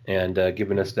 and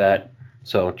giving us that.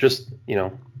 So just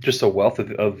a wealth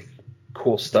of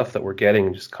cool stuff that we're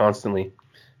getting just constantly,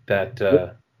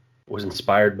 that was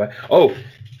inspired by. Oh,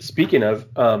 speaking of,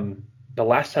 the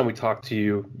last time we talked to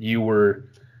you, you were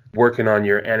working on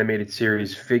your animated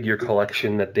series figure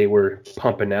collection that they were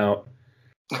pumping out.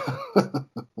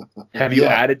 Have you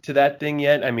added to that thing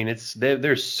yet? I mean,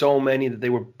 there's so many that they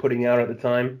were putting out at the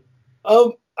time.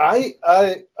 I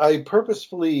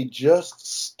purposefully just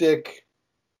stick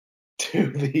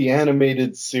to the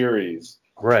animated series.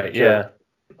 Right. Yeah.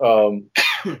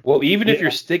 Well, even if you're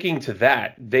sticking to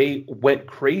that, they went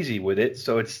crazy with it.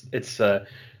 So it's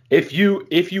if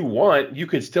you want, you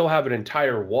could still have an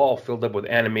entire wall filled up with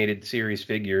animated series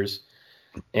figures.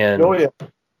 And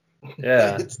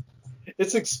yeah.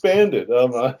 It's expanded.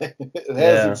 It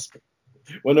has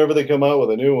whenever they come out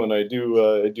with a new one, I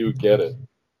do get it.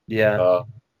 Yeah.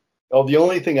 The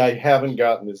only thing I haven't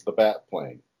gotten is the bat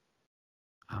plane.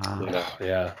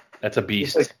 Yeah, that's a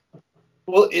beast.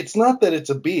 Well, it's not that it's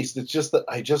a beast. It's just that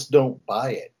I just don't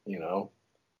buy it.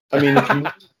 I mean, if you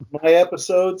my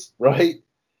episodes, right?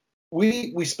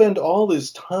 We spend all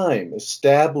this time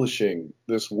establishing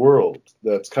this world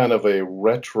that's kind of a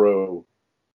retro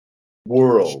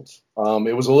world.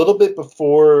 It was a little bit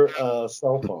before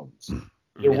cell phones.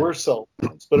 There were cell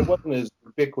phones, but it wasn't as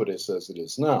ubiquitous as it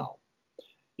is now.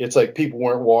 It's like people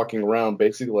weren't walking around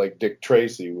basically like Dick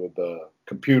Tracy with a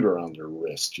computer on their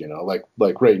wrist,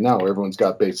 like right now everyone's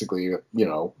got basically a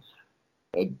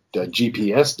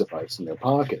GPS device in their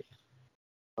pocket.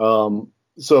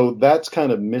 So that's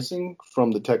kind of missing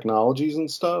from the technologies and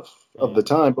stuff of the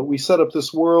time. But we set up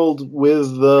this world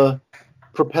with the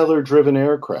propeller-driven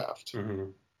aircraft.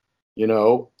 Mm-hmm.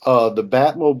 The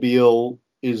Batmobile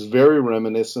is very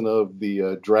reminiscent of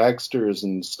the dragsters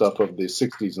and stuff of the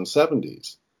 60s and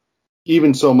 70s.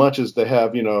 Even so much as they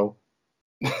have,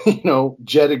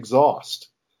 jet exhaust.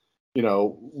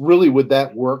 Really, would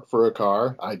that work for a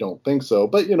car? I don't think so.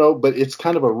 But, but it's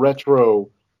kind of a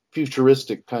retro,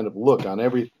 futuristic kind of look on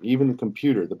everything, even the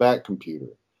computer, the Bat computer,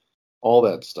 all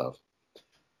that stuff.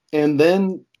 And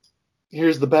then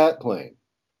here's the Bat plane.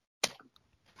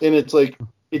 And it's like,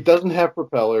 it doesn't have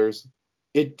propellers.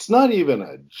 It's not even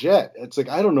a jet. It's like,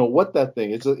 I don't know what that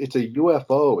thing is. It's a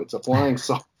UFO. It's a flying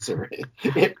saucer.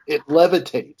 It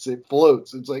levitates. It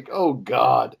floats. It's like, oh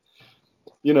God.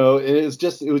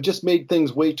 It just made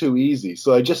things way too easy.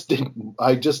 So I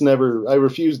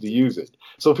refused to use it.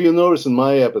 So if you'll notice in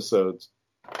my episodes,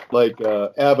 like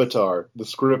Avatar, the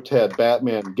script had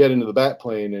Batman get into the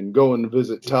Batplane and go and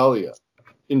visit Talia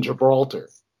in Gibraltar.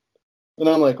 And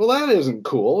I'm like, well, that isn't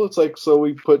cool. It's like, so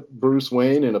we put Bruce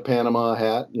Wayne in a Panama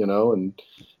hat, and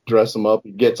dress him up.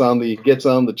 He gets on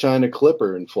the China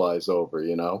Clipper and flies over,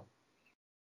 you know.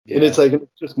 Yeah. And it's like,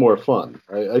 it's just more fun.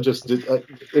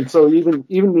 And so even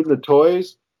in the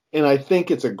toys, and I think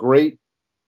it's a great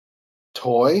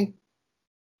toy,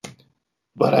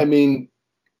 but I mean,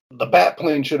 the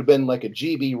Batplane should have been like a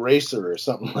GB Racer or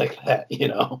something like that, you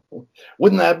know.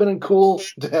 Wouldn't that have been cool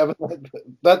to have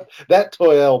that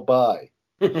toy? I'll buy.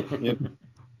 You know?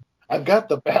 I've got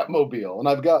the Batmobile, and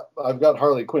I've got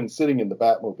Harley Quinn sitting in the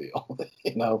Batmobile,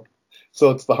 you know.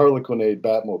 So it's the Harlequinade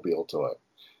Batmobile toy.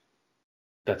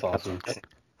 That's awesome.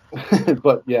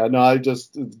 But yeah, no, I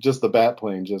just the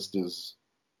Batplane just is.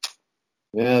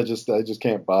 Yeah, I just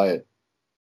can't buy it.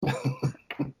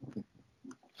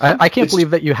 I can't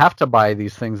believe that you have to buy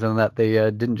these things and that they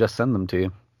didn't just send them to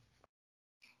you.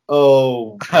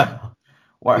 Oh,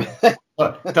 why?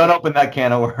 Don't open that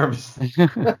can of worms.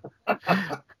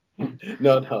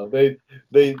 No, they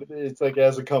it's like,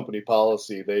 as a company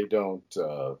policy, they don't,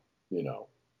 you know,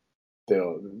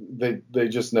 they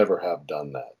just never have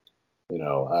done that. You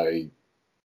know, I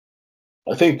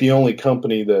think the only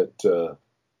company that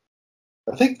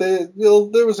I think there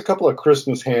was a couple of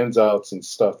Christmas handouts and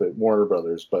stuff at Warner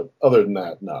Brothers, but other than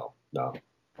that, no.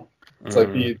 It's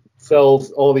like the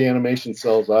cells, all the animation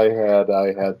cells I had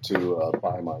to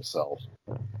buy myself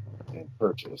and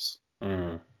purchase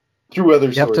through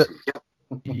other sources.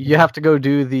 You have to go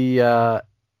do the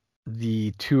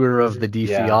tour of the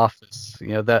DC office.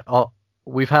 You know,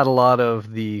 we've had a lot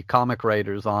of the comic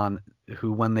writers on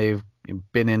who, when they've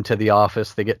been into the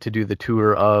office, they get to do the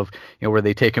tour of, you know, where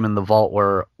they take them in the vault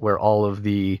where all of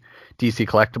the DC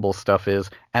collectible stuff is,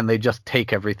 and they just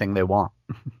take everything they want.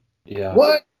 Yeah.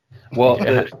 What? Well,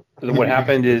 what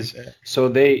happened is, so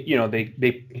they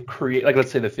create, like,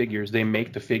 let's say the figures, they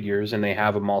make the figures and they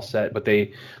have them all set, but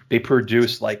they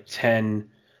produce like 10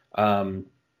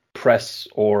 press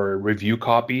or review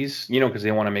copies, you know, because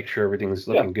they want to make sure everything's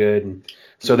looking good. And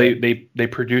so they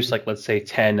produce, like, let's say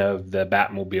 10 of the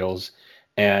Batmobiles,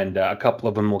 and a couple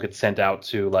of them will get sent out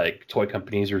to like toy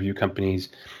companies, review companies,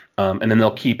 and then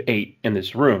they'll keep 8 in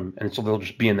this room, and so they'll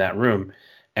just be in that room.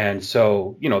 And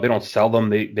so, you know, they don't sell them;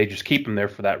 they just keep them there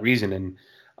for that reason.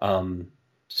 And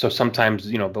so sometimes,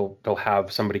 you know, they'll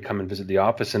have somebody come and visit the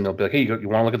office, and they'll be like, "Hey, you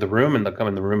want to look at the room?" And they'll come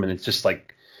in the room, and it's just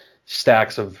like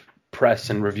stacks of press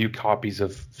and review copies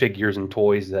of figures and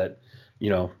toys that, you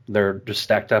know, they're just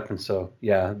stacked up. And so,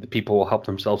 yeah, the people will help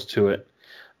themselves to it.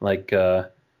 Like,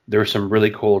 there are some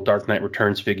really cool Dark Knight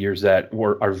Returns figures that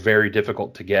are very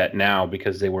difficult to get now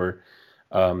because they were,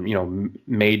 you know,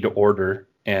 made to order.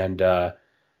 And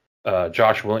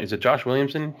Josh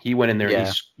Williamson? He went in there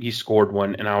and he scored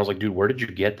one, and I was like, dude, where did you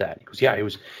get that? He goes, yeah, it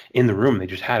was in the room. They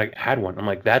just had one. I'm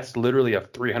like, that's literally a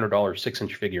 $300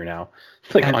 6-inch figure now.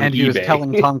 Like, on and eBay. He was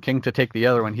telling Tom King to take the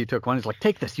other one. He took one. He's like,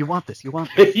 take this. You want this. You want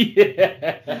this.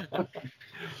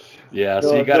 Yeah.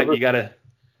 So you gotta.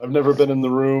 I've never been in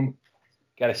the room.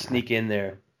 Gotta sneak in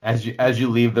there. As you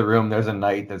leave the room, there's a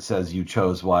knight that says you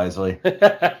chose wisely.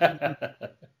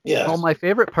 Yeah. Well, my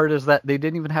favorite part is that they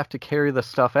didn't even have to carry the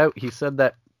stuff out. He said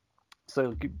that,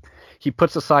 so he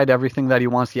puts aside everything that he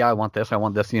wants. Yeah, I want this.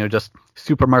 You know, just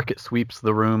supermarket sweeps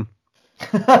the room.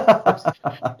 You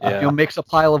know, makes a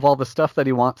pile of all the stuff that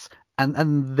he wants,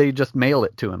 and they just mail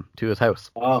it to him, to his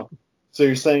house. Wow. So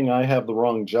you're saying I have the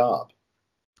wrong job?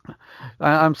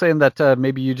 I'm saying that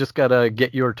maybe you just gotta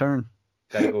get your turn.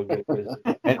 Gotta go get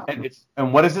it.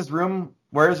 And what is this room?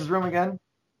 Where is this room again?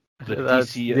 The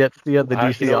DC. That's the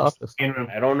DC office.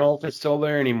 I don't know if it's still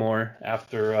there anymore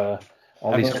after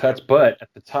all these cuts, but at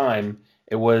the time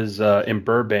it was in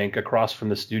Burbank, across from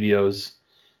the studios,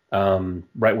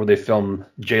 right where they filmed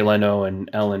Jay Leno and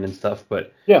Ellen and stuff.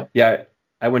 But yeah,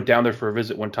 I went down there for a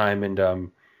visit one time,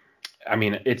 and I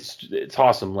mean, it's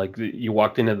awesome. Like, you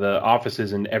walked into the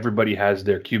offices and everybody has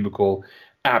their cubicle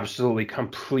absolutely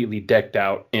completely decked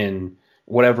out in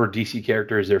whatever DC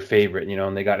character is their favorite, you know,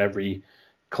 and they got every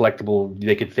collectible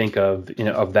they could think of, you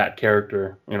know, of that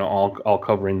character, you know, all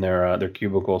covering their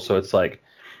cubicle. So it's like,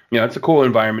 you know, it's a cool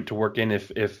environment to work in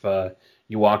if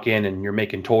you walk in and you're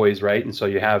making toys, right? And so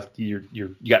you have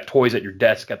you got toys at your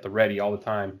desk at the ready all the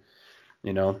time,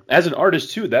 you know. As an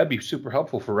artist too, that'd be super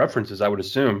helpful for references, I would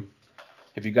assume,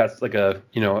 if you got like a,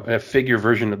 you know, a figure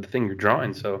version of the thing you're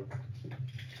drawing. So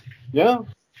yeah,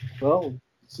 well,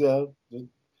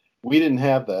 we didn't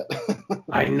have that.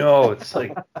 I know, it's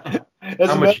like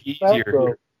how much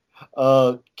easier.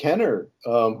 Kenner,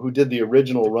 who did the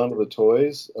original run of the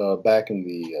toys back in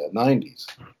the 90s,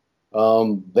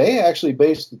 they actually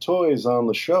based the toys on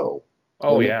the show.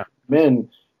 Oh, yeah. Man,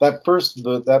 that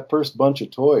first bunch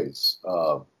of toys,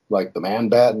 like the Man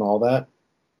Bat and all that,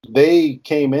 they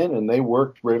came in and they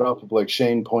worked right off of like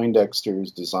Shane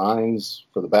Poindexter's designs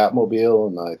for the Batmobile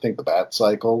and I think the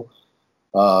Batcycle.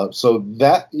 So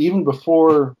that even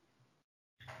before,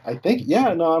 I think,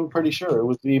 I'm pretty sure it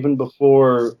was even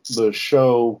before the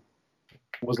show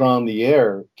was on the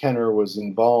air, Kenner was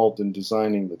involved in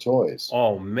designing the toys.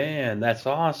 Oh man, that's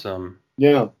awesome.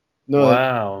 Yeah. No.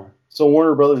 Wow. So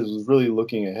Warner Brothers was really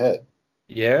looking ahead.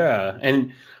 Yeah,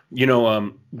 and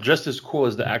just as cool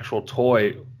as the actual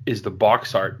toy is the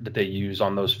box art that they use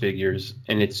on those figures,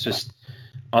 and it's just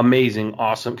amazing,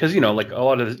 awesome. Because like a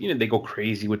lot of they go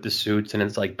crazy with the suits, and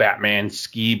it's like Batman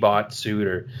ski bot suit,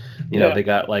 or they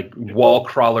got like wall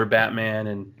crawler Batman,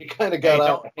 and it kind of got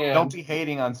out. Don't be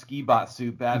hating on ski bot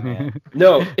suit Batman.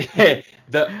 No,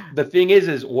 the thing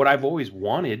is what I've always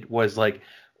wanted was like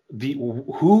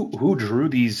who drew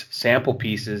these sample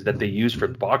pieces that they use for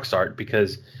box art,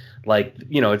 because like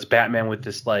it's Batman with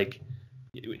this like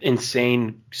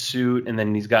insane suit, and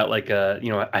then he's got like a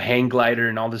hang glider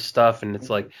and all this stuff, and it's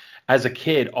like as a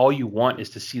kid all you want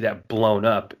is to see that blown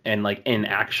up and like in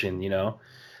action,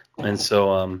 and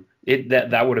so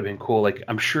that would have been cool. Like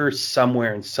I'm sure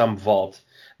somewhere in some vault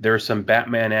there are some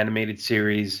Batman animated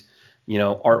series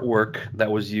artwork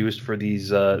that was used for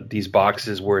these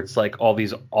boxes where it's like all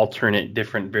these alternate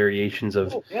different variations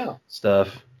of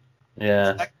stuff.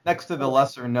 Yeah. Next to the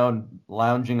lesser known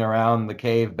lounging around the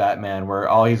cave Batman, where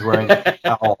all he's wearing is a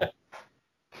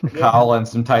cowl and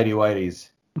some tighty whities.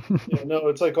 No,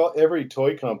 it's like every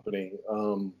toy company,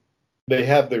 they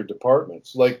have their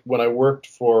departments. Like when I worked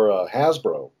for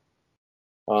Hasbro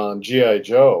on G.I.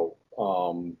 Joe,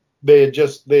 they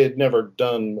had never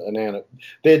done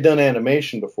they had done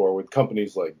animation before with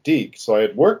companies like Deke, so I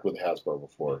had worked with Hasbro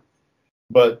before.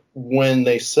 But when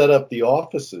they set up the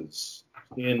offices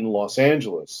in Los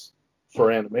Angeles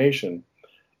for animation,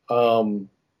 some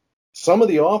of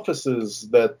the offices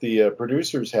that the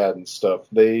producers had and stuff,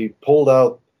 they pulled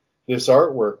out this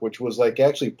artwork, which was like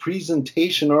actually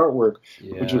presentation artwork,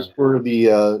 which was for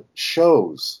the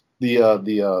shows, the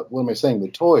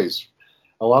toys.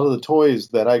 A lot of the toys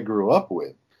that I grew up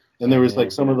with. And there was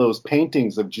like some of those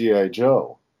paintings of G.I.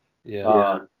 Joe.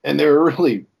 And they were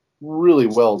really, really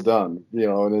well done,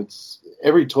 and it's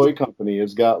every toy company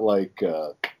has got like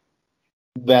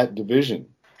that division,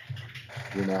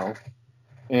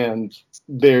 and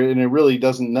it really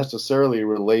doesn't necessarily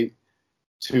relate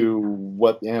to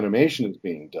what the animation is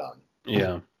being done.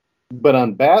 Yeah. But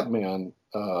on Batman,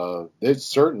 it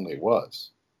certainly was.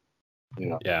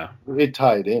 It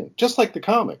tied in, just like the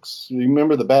comics. You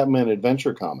remember the Batman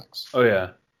Adventure comics? Oh yeah.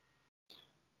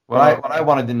 What I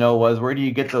wanted to know was, where do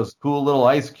you get those cool little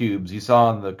ice cubes you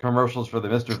saw in the commercials for the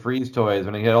Mr. Freeze toys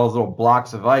when he had all those little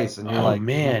blocks of ice, and you're like,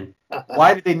 man,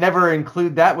 why did they never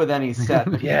include that with any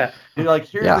set? Yeah. You're like,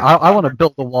 here's I want to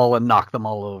build the wall and knock them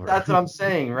all over. That's what I'm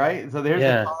saying, right? So here's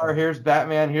the car, here's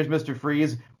Batman, here's Mr.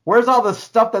 Freeze. Where's all the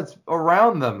stuff that's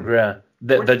around them? Yeah.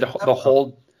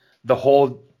 The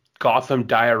whole Gotham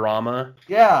diorama.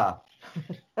 Yeah.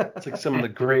 It's like some of the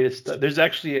greatest stuff. There's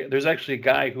actually a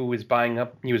guy who was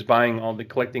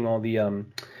collecting all the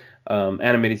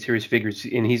animated series figures,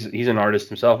 and he's an artist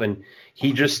himself, and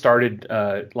he just started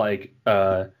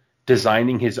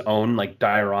designing his own like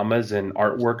dioramas and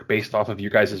artwork based off of your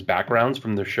guys' backgrounds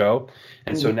from the show.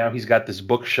 And so now he's got this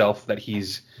bookshelf that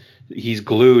he's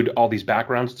glued all these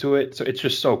backgrounds to it. So it's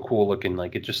just so cool looking.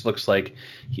 Like it just looks like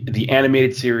the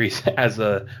animated series as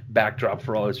a backdrop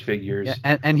for all his figures.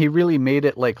 Yeah, and he really made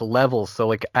it like levels. So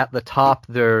like at the top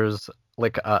there's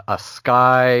like a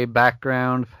sky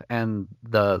background, and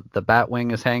the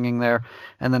Batwing is hanging there,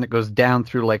 and then it goes down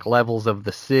through like levels of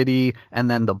the city, and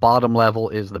then the bottom level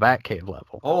is the Batcave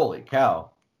level. Holy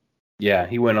cow! Yeah,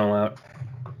 he went all out.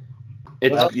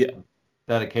 It's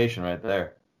dedication right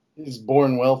there. He's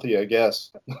born wealthy, I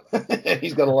guess.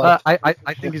 He's got a lot. I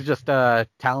think he's just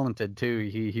talented too.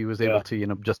 He was able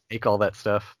to just make all that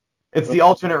stuff. It's the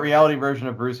alternate reality version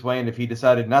of Bruce Wayne if he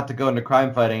decided not to go into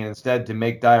crime fighting and instead to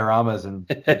make dioramas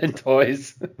and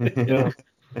toys. Yeah.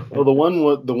 Well,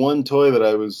 the one toy that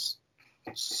I was,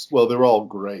 they're all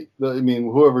great. I mean,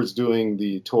 whoever's doing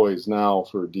the toys now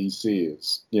for DC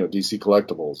is, DC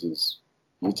Collectibles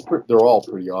they're all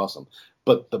pretty awesome.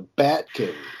 But the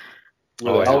Batcave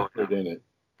with Alfred in it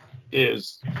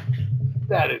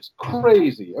that is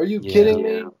crazy. Are you kidding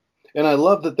me? And I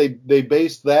love that they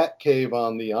based that cave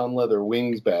on the On Leather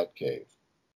Wings Batcave.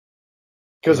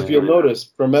 Because if you'll notice,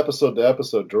 from episode to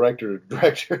episode, director to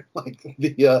director, like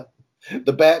the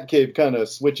Batcave kind of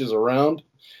switches around.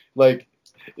 Like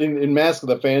in Mask of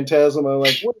the Phantasm, I'm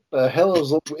like, what the hell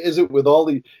is it with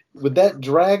that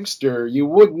dragster? You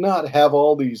would not have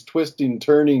all these twisting,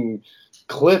 turning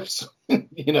clips,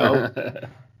 you know.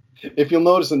 If you'll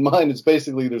notice in mine, it's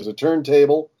basically there's a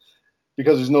turntable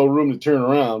because there's no room to turn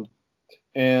around,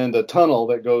 and a tunnel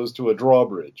that goes to a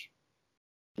drawbridge,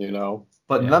 you know.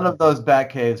 But none of those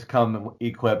Batcaves come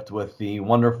equipped with the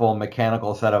wonderful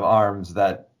mechanical set of arms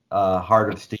that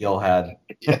Heart of Steel had.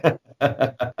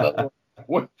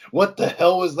 What the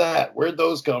hell was that? Where'd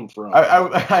those come from?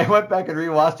 I went back and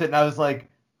rewatched it, and I was like,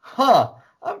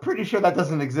 I'm pretty sure that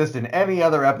doesn't exist in any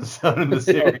other episode in the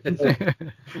series.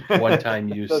 One-time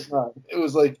use. It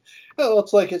was like,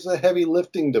 it's a heavy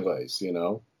lifting device, you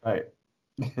know? Right.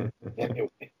 Anyway.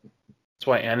 That's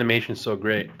why animation's so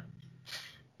great.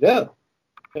 Yeah.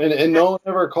 And no one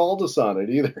ever called us on it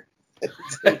either.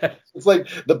 It's like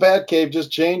the Batcave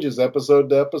just changes episode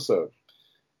to episode,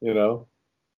 you know?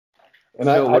 And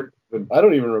I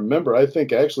don't even remember. I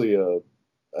think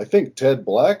Ted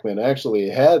Blackman actually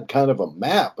had kind of a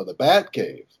map of the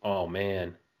Batcave. Oh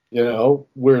man. You know,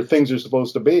 where things are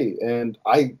supposed to be. And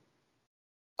I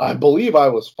believe I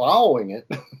was following it,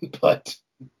 but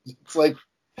it's like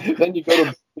then you go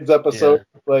to this episode,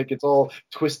 like it's all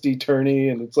twisty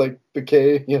turny and it's like the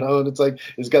cave, you know, and it's like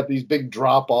it's got these big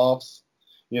drop offs.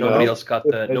 Nobody else got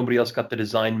the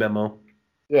design memo.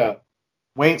 Yeah.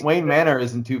 Wayne Manor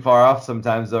isn't too far off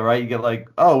sometimes, though, right? You get like,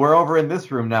 oh, we're over in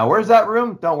this room now. Where's that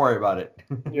room? Don't worry about it.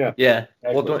 Yeah. Yeah.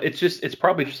 Well, it's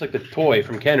probably just like the toy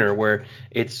from Kenner, where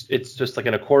it's just like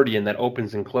an accordion that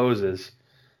opens and closes,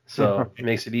 so it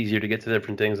makes it easier to get to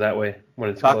different things that way when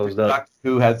it's closed up. Doctor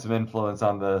Who had some influence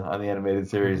on the animated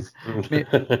series.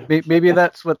 Maybe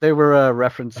that's what they were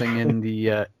referencing in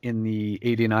the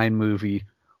 '89 movie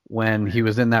when he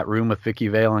was in that room with Vicky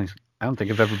Vale and he's, I don't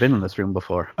think I've ever been in this room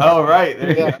before. Oh, right.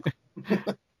 Yeah.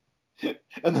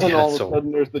 And then all of a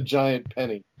sudden there's the giant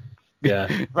penny.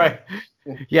 Yeah. Right.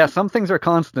 Yeah, some things are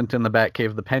constant in the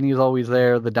Batcave. The penny's always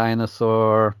there, the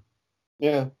dinosaur.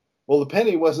 Yeah. Well, the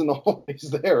penny wasn't always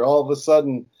there. All of a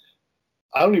sudden,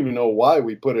 I don't even know why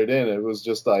we put it in. It was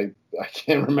just, I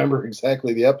can't remember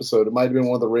exactly the episode. It might have been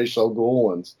one of the Ra's al Ghul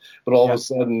ones. But all of a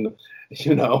sudden,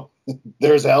 you know,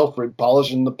 there's Alfred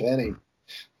polishing the penny.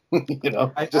 You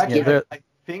know, I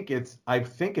think it's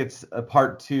a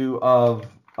part two of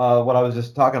what I was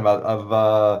just talking about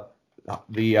of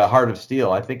the Heart of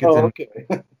Steel. I think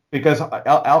it's because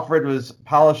Alfred was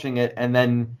polishing it and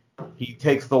then he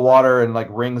takes the water and like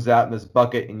wrings out in this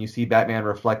bucket and you see Batman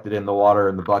reflected in the water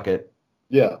in the bucket.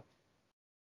 Yeah.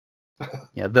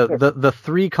 Yeah. The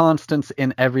three constants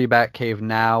in every Batcave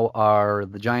now are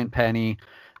the giant penny,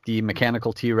 the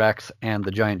mechanical T-Rex, and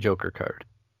the giant Joker card.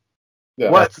 Yeah.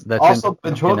 That's also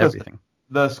ventriloquist.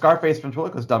 The Scarface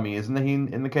ventriloquist dummy, isn't he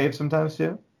in the cave sometimes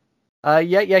too?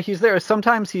 Yeah, he's there.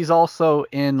 Sometimes he's also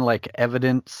in like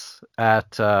evidence at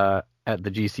the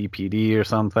GCPD or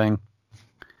something.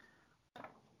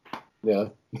 Yeah.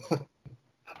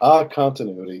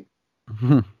 Continuity.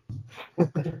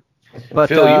 But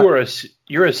Phil,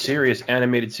 you're a serious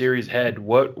animated series head.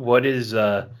 What is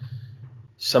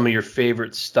some of your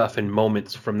favorite stuff and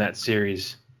moments from that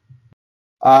series?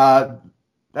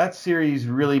 That series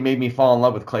really made me fall in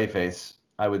love with Clayface,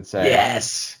 I would say.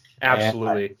 Yes,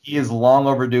 absolutely. He is long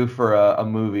overdue for a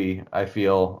movie, I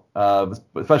feel,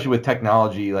 especially with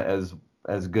technology as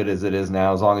good as it is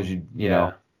now. As long as you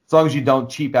know, as long as you don't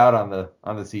cheap out on the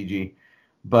CG.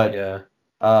 But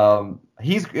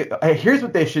here's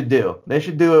what they should do. They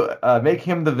should make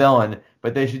him the villain,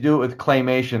 but they should do it with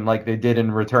claymation like they did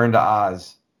in Return to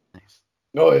Oz. Nice.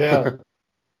 Oh yeah.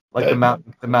 Like the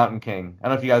Mountain King. I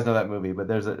don't know if you guys know that movie, but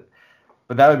that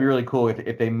would be really cool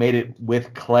if they made it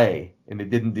with clay and it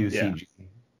didn't do CG.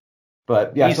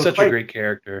 But yeah, he's such a great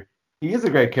character. He is a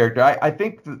great character. I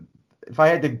think if I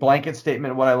had the blanket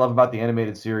statement, what I love about the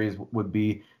animated series would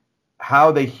be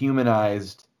how they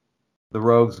humanized the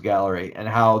Rogues Gallery and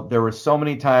how there were so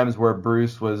many times where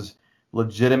Bruce was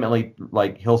legitimately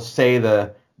like he'll say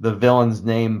the villain's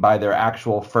name by their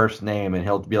actual first name, and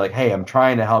he'll be like, "Hey, I'm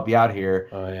trying to help you out here."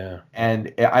 Oh yeah.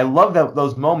 And I love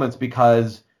those moments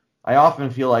because I often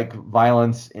feel like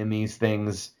violence in these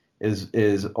things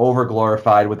is over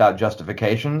glorified without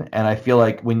justification, and I feel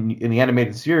like in the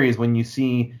animated series when you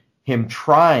see him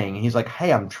trying, he's like,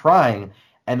 "Hey, I'm trying,"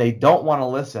 and they don't want to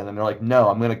listen, and they're like, "No,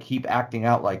 I'm going to keep acting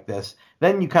out like this."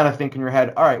 Then you kind of think in your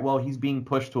head, "All right, well, he's being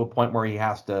pushed to a point where he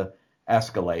has to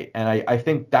escalate," and I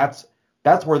think that's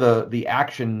where the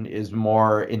action is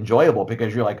more enjoyable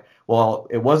because you're like, well,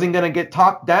 it wasn't going to get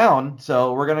talked down,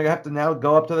 so we're going to have to now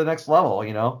go up to the next level,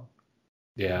 you know?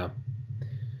 Yeah.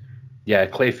 Yeah,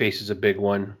 Clayface is a big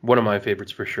one. One of my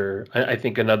favorites for sure. I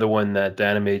think another one that the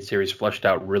animated series fleshed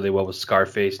out really well was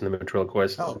Scarface and the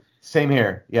Ventriloquist. Oh, same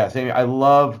here. Yeah, same here. I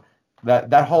love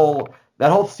that whole that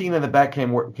whole scene in the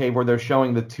Batcave where they're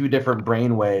showing the two different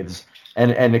brainwaves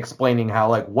and explaining how,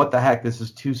 like, what the heck, this is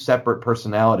two separate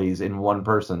personalities in one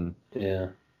person. Yeah.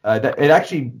 It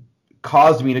actually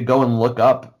caused me to go and look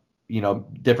up,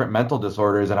 different mental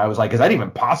disorders, and I was like, is that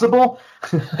even possible?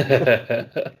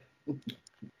 The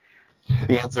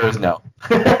answer is no.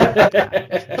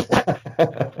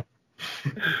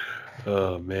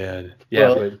 Oh man,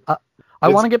 yeah. I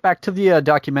want to get back to the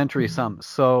documentary some.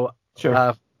 So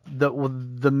sure.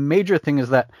 The major thing is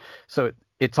that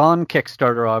it's on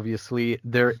Kickstarter. Obviously,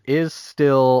 there is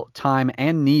still time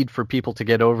and need for people to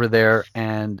get over there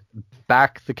and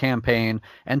back the campaign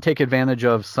and take advantage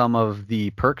of some of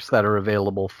the perks that are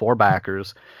available for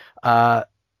backers.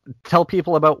 Tell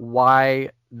people about why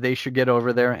they should get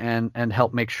over there and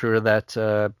help make sure that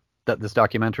that this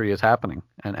documentary is happening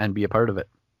and be a part of it.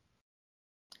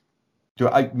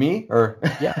 Me or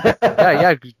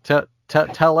yeah.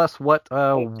 Tell us what's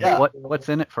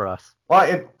in it for us.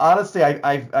 Well, honestly,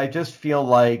 I just feel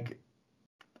like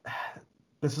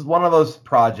this is one of those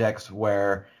projects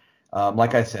where,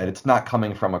 like I said, it's not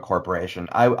coming from a corporation.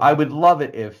 I would love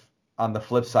it if, on the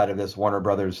flip side of this, Warner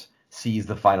Brothers sees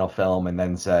the final film and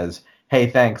then says, "Hey,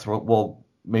 thanks. We'll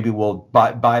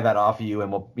buy that off of you,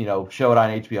 and we'll show it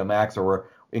on HBO Max, or we'll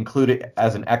include it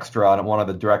as an extra on one of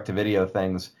the direct-to-video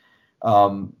things."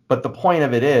 But the point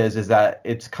of it is that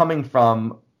it's coming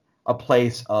from a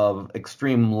place of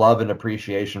extreme love and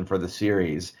appreciation for the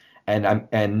series,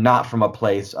 and not from a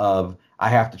place of I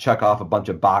have to check off a bunch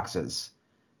of boxes.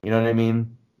 You know what I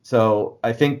mean? So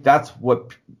I think that's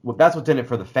what's in it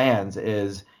for the fans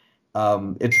is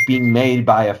it's being made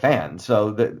by a fan.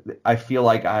 So I feel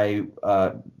like I'm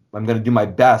going to do my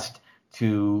best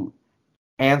to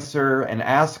answer and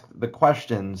ask the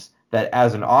questions that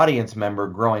as an audience member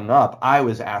growing up, I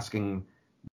was asking,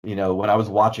 when I was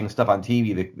watching stuff on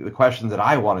TV, the questions that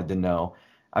I wanted to know.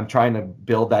 I'm trying to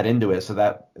build that into it so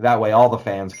that way all the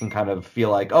fans can kind of feel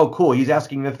like, oh, cool, he's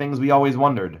asking the things we always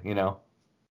wondered,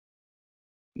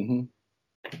 Mm-hmm.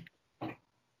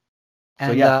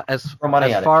 And so, as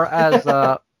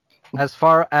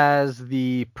far as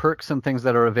the perks and things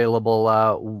that are available,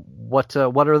 what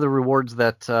are the rewards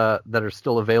that are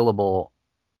still available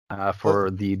for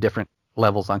the different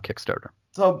levels on Kickstarter?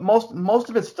 So most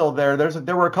of it's still there.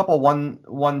 There were a couple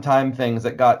one-time things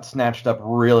that got snatched up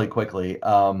really quickly,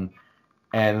 and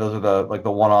those are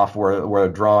the one-off where a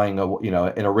drawing,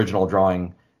 an original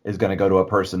drawing is going to go to a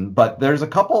person. But there's a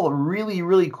couple of really,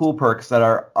 really cool perks that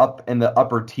are up in the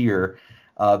upper tier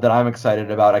that I'm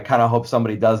excited about. I kind of hope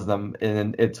somebody does them,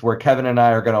 and it's where Kevin and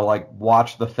I are going to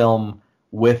watch the film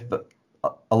with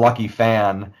a lucky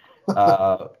fan.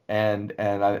 And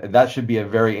that should be a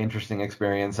very interesting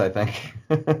experience, I think.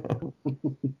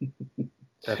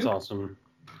 That's awesome.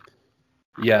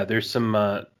 Yeah, there's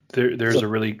some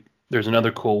there's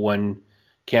another cool one: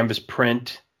 canvas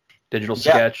print, digital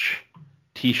sketch,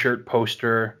 T-shirt,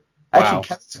 poster. Actually,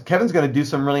 wow. Kevin's going to do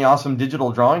some really awesome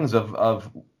digital drawings of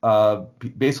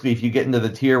basically, if you get into the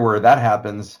tier where that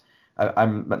happens, I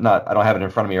don't have it in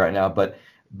front of me right now, but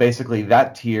basically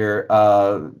that tier,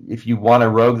 if you want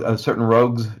a certain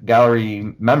Rogues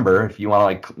Gallery member, if you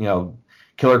want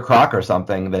Killer Croc or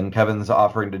something, then Kevin's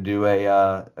offering to do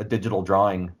a digital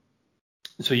drawing.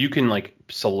 So you can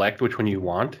select which one you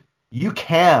want? You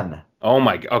can. Oh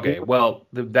my, okay. Well,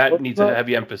 that needs a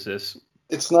heavy emphasis.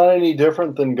 It's not any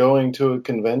different than going to a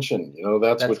convention.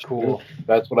 That's what cool.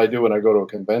 That's what I do when I go to a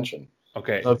convention.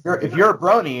 Okay. So if you're a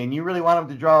brony and you really want him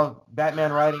to draw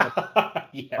Batman riding a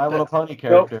My Little Pony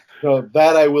character, no,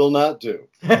 that I will not do.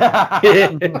 But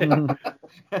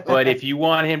if you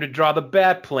want him to draw the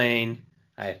Bat plane,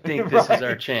 I think this is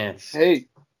our chance. Hey,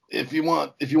 if you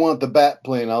want the Bat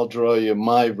plane, I'll draw you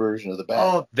my version of the Bat.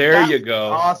 Oh, there you go.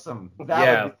 Awesome.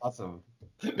 That would be awesome.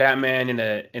 Batman in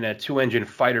a 2-engine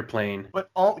fighter plane. But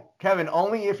Kevin,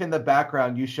 only if in the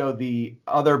background you show the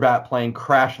other Bat plane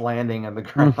crash landing on the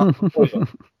ground.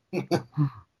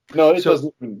 No,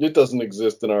 it doesn't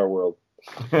exist in our world.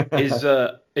 Is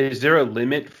there a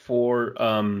limit for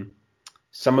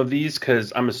some of these?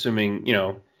 Because I'm assuming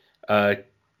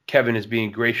Kevin is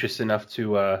being gracious enough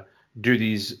to do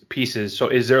these pieces. So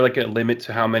is there a limit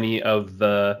to how many of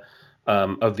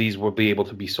these will be able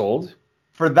to be sold?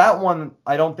 For that one,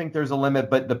 I don't think there's a limit,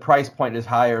 but the price point is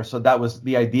higher. So that was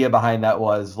the idea behind that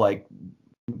was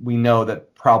we know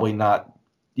that probably not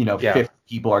 50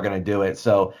 people are going to do it.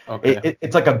 So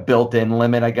it's like a built-in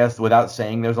limit, I guess, without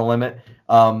saying there's a limit.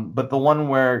 But the one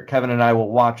where Kevin and I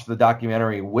will watch the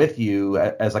documentary with you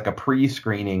as a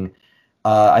pre-screening,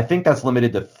 I think that's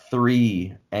limited to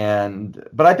 3.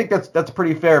 But I think that's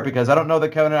pretty fair because I don't know that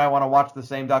Kevin and I want to watch the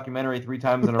same documentary 3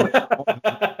 times in a row.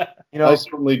 I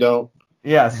certainly don't.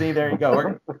 Yeah, see, there you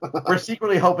go. We're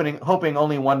secretly hoping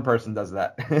only one person does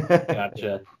that.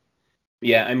 Gotcha.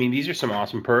 Yeah, I mean, these are some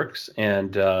awesome perks,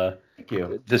 and thank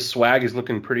you. The swag is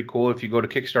looking pretty cool. If you go to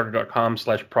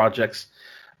Kickstarter.com/projects,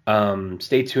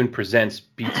 Stay Tuned presents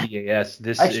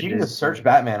BTAS. Actually, you can just search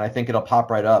Batman. I think it'll pop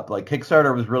right up. Like,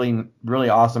 Kickstarter was really, really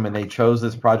awesome, and they chose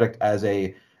this project as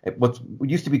what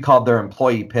used to be called their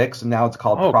employee picks, and now it's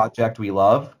called Project We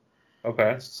Love.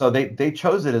 Okay. So they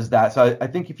chose it as that. So I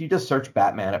think if you just search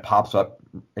Batman, it pops up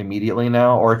immediately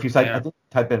now. Or if you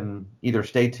type in either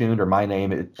Stay Tuned or my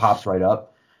name, it pops right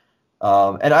up.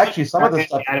 And actually, some of the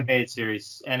stuff, animated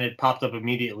series, and it popped up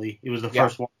immediately. It was the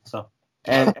first one. So.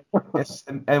 And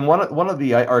one of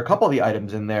the or a couple of the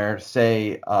items in there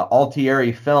say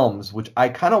Altieri Films, which I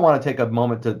kind of want to take a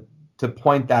moment to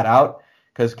point that out,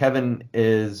 because Kevin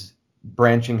is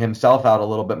branching himself out a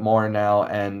little bit more now,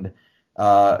 and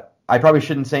I probably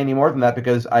shouldn't say any more than that,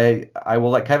 because I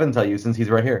will let Kevin tell you, since he's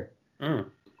right here. Mm.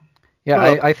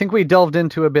 Yeah, I think we delved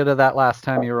into a bit of that last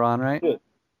time you were on, right?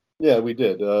 Yeah, we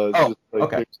did. Okay.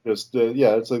 It's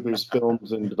like there's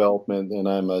films in development, and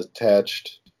I'm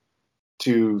attached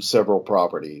to several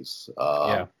properties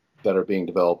that are being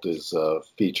developed as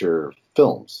feature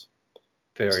films.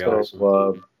 Very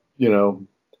awesome.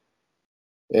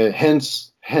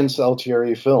 Hence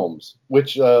Altieri Films,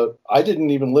 which I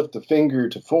didn't even lift a finger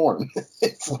to form.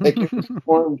 It's like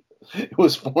it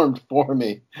was formed for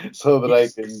me so that I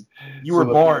can. You were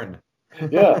born.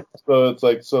 Yeah. So it's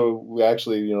like, we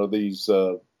actually, these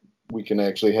we can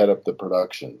actually head up the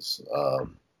productions,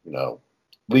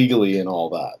 legally and all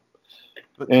that.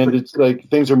 And it's like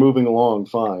things are moving along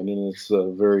fine, and it's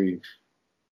it's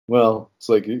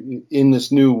like in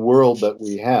this new world that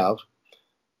we have,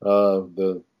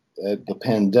 the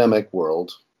pandemic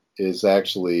world is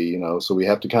actually, so we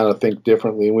have to kind of think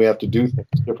differently, and we have to do things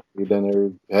differently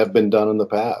than have been done in the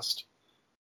past.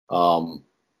 The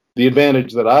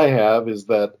advantage that I have is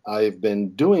that I've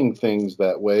been doing things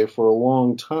that way for a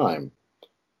long time.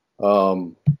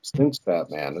 Since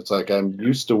Batman, it's like I'm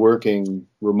used to working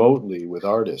remotely with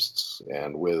artists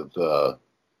and with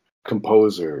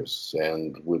composers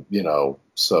and with,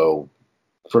 so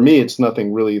for me, it's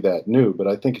nothing really that new, but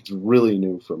I think it's really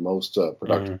new for most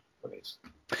production companies.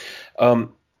 I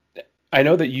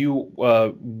know that you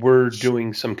were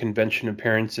doing some convention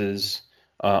appearances,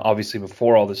 obviously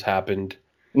before all this happened.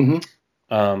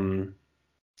 Mm-hmm.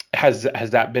 Has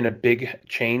that been a big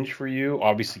change for you?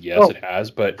 Obviously, yes, it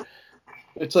has, but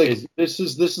it's like this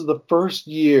is the first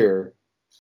year.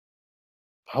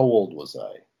 How old was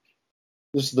I?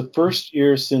 This is the first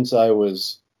year since I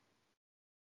was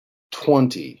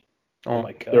 20. Oh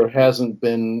my God! There hasn't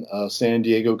been a San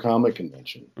Diego Comic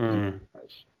Convention.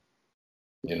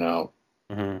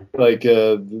 Like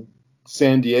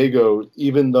San Diego,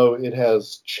 even though it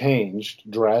has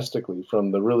changed drastically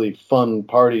from the really fun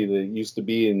party that it used to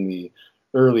be in the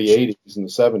early 80s and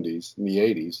the 70s and the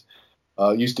 80s,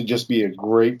 used to just be a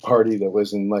great party that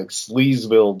was in like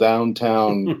Sleesville,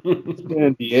 downtown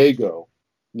San Diego,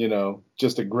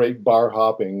 just a great bar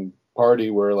hopping party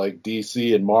where like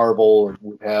DC and Marvel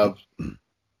would have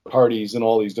parties in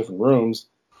all these different rooms,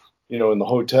 in the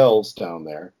hotels down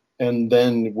there. And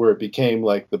then where it became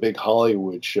like the big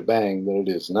Hollywood shebang that it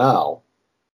is now,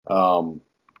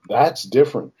 that's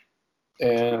different.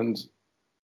 And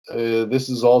this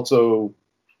is also,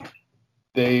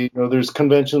 there's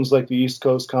conventions like the East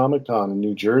Coast Comic Con in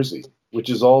New Jersey,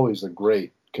 which is always a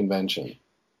great convention.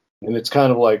 And it's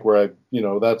kind of like where I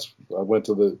went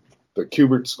to the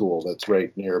Kubert School that's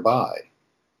right nearby.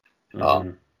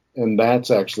 And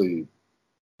that's actually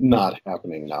not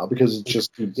happening now because it's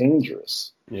just too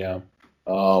dangerous. Yeah.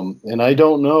 And I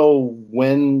don't know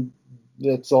when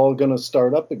it's all going to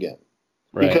start up again.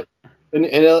 Right.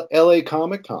 Because LA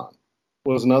Comic Con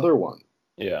was another one.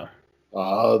 Yeah.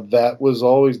 It was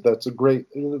a great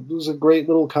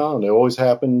little con. It always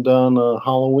happened on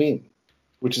Halloween,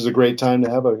 which is a great time to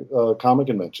have a comic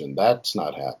convention. That's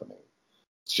not happening.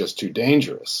 It's just too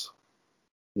dangerous,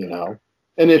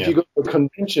 And if you go to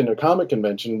a comic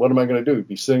convention, what am I going to do?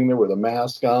 Be sitting there with a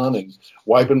mask on and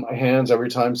wiping my hands every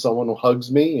time someone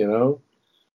hugs me,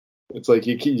 It's like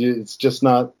it's just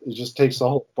not. It just takes the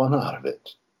whole fun out of it.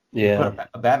 Yeah. Put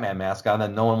a Batman mask on,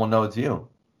 and no one will know it's you.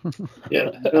 Yeah.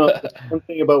 One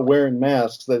thing about wearing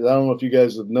masks that I don't know if you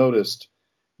guys have noticed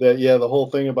that. Yeah, the whole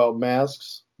thing about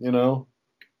masks, you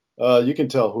can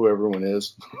tell who everyone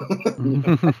is.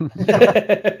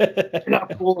 You're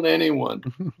not fooling anyone.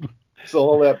 So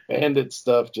all that bandit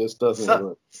stuff just doesn't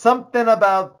work. Something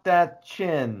about that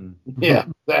chin. Yeah,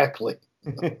 exactly.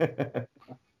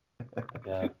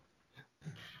 Yeah.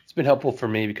 it's been helpful for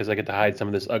me because I get to hide some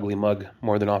of this ugly mug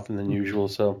more than often than usual.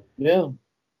 So yeah.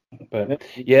 But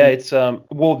yeah, it's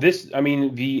well, this, I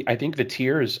mean, I think the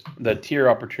tier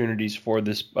opportunities for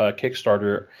this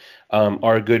Kickstarter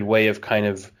are a good way of kind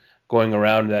of going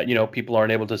around that. You know, people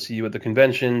aren't able to see you at the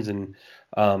conventions and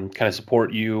kind of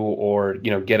support you, or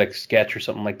get a sketch or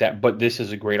something like that. But this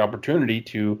is a great opportunity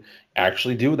to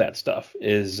actually do that stuff.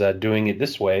 Is doing it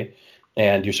this way,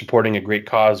 and you're supporting a great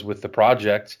cause with the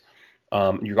project.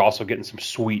 You're also getting some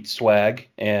sweet swag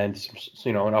and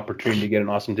some, an opportunity to get an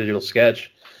awesome digital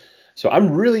sketch. So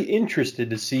I'm really interested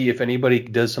to see if anybody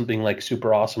does something like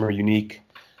super awesome or unique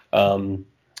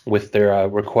with their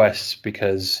requests,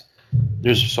 because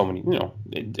there's so many,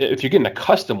 if you're getting a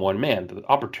custom one, man, the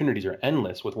opportunities are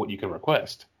endless with what you can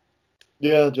request.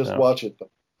 Yeah, just watch it.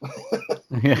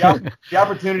 The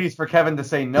opportunities for Kevin to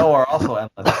say no are also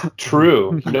endless.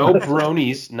 True. No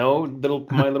bronies, no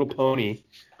My Little Pony.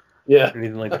 Yeah.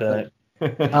 Anything like that.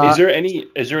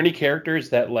 Is there any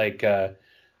characters that like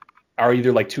are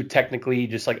either like too technically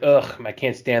just like, ugh, I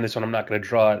can't stand this one, I'm not going to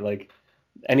draw it? Like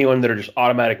anyone that are just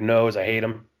automatic no's, I hate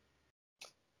them?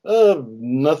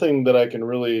 Nothing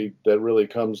that really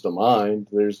comes to mind.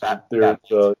 In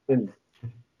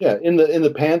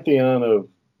the pantheon of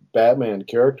Batman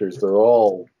characters, they're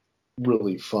all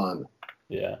really fun.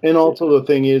 Yeah. And also the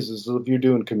thing is if you're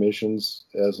doing commissions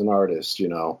as an artist,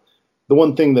 the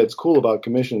one thing that's cool about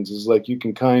commissions is like you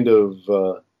can kind of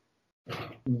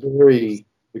vary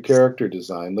the character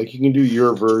design. Like you can do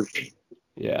your version.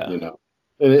 Yeah.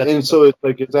 And so it's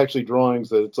like it's actually drawings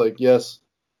that it's like, yes,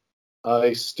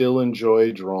 I still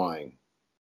enjoy drawing.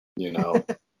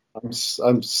 That's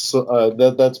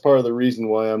part of the reason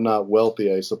why I'm not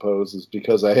wealthy, I suppose, is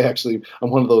because I'm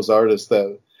one of those artists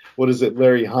that, what is it,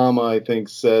 Larry Hama, I think,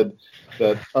 said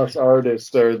that us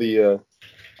artists are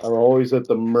always at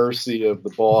the mercy of the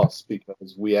boss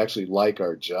because we actually like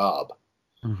our job.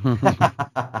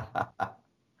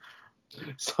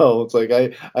 So it's like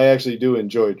I actually do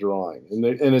enjoy drawing, and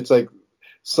it's like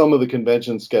some of the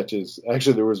convention sketches.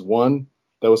 Actually, there was one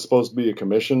that was supposed to be a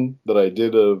commission that I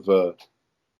did of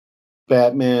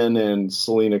Batman and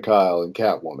Selina Kyle and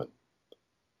Catwoman,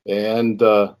 and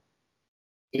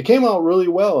it came out really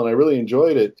well, and I really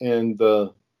enjoyed it. And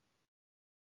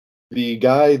the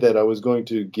guy that I was going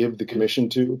to give the commission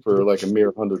to for like a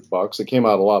mere $100, it came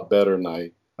out a lot better, and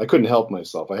I couldn't help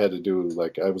myself. I had to do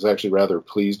I was actually rather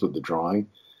pleased with the drawing,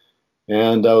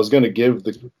 and I was going to give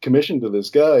the commission to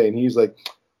this guy, and he's like,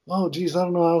 "Oh, geez, I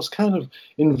don't know. I was kind of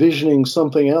envisioning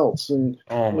something else." And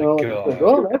oh my god, like,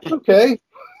 oh, that's okay,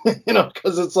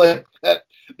 because it's like that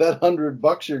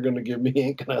 $100 you're going to give me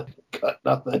ain't going to cut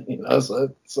nothing,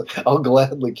 So I'll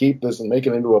gladly keep this and make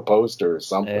it into a poster or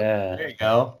something. Yeah, there you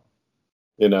go.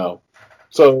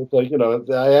 So it's like,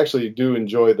 I actually do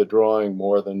enjoy the drawing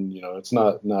more than, it's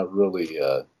not really,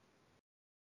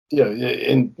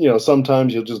 and,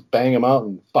 sometimes you'll just bang them out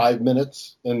in 5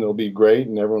 minutes and they'll be great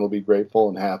and everyone will be grateful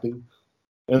and happy.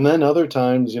 And then other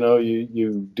times,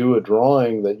 you do a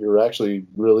drawing that you're actually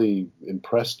really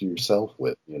impressed yourself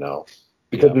with,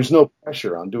 because there's no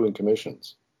pressure on doing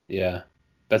commissions. Yeah.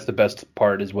 That's the best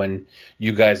part, is when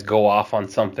you guys go off on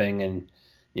something and,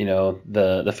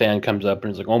 the fan comes up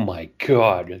and is like, "Oh my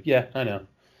god!" Yeah, I know.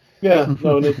 Yeah,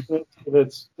 no, and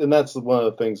that's one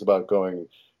of the things about going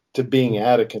to being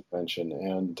at a convention,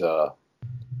 and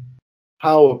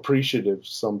how appreciative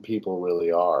some people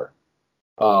really are.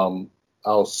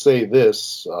 I'll say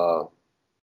this: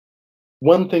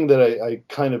 one thing that I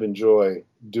kind of enjoy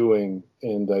doing,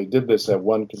 and I did this at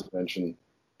one convention,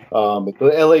 at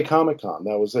the LA Comic-Con.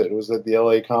 That was it. It was at the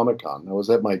LA Comic-Con. I was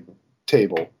at my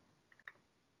table.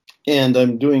 And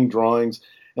I'm doing drawings,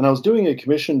 and I was doing a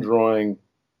commission drawing,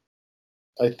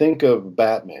 I think of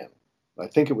Batman. I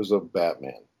think it was of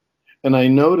Batman. And I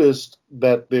noticed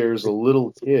that there's a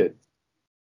little kid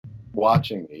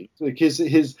watching me. Like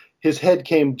his head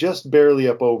came just barely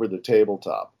up over the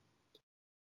tabletop.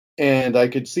 And I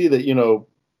could see that,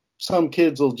 some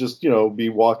kids will just, be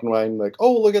walking around and like,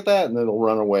 "Oh, look at that," and then they'll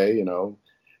run away,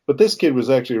 But this kid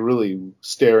was actually really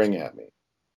staring at me.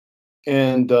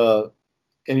 And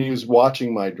he was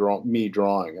watching me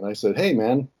drawing, and I said, "Hey,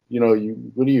 man, you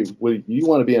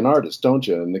want to be an artist, don't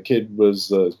you?" And the kid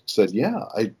said, "Yeah,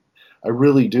 I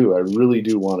really do. I really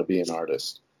do want to be an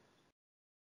artist."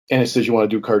 And he says, "You want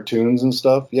to do cartoons and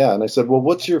stuff?" "Yeah." And I said, "Well,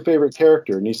 what's your favorite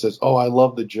character?" And he says, "Oh, I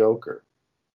love the Joker."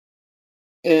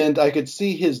 And I could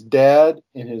see his dad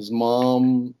and his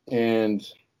mom and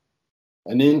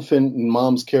an infant, and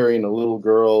mom's carrying a little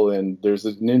girl, and there's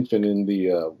an infant in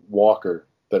the walker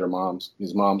that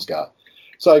his mom's got.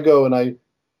 So I go and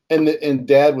And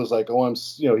Dad was like, oh,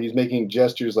 he's making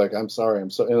gestures like, I'm sorry, I'm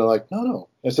sorry. And I'm like, no.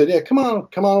 I said, yeah, come on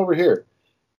over here.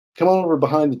 Come on over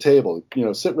behind the table.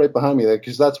 Sit right behind me,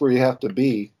 because that's where you have to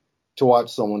be to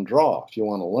watch someone draw if you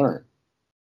want to learn.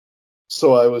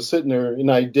 So I was sitting there,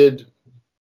 and I did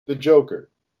the Joker,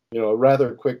 a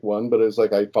rather quick one, but it was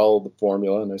like I followed the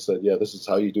formula, and I said, yeah, this is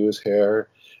how you do his hair,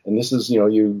 and this is,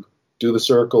 you do the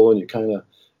circle, and you kind of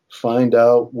find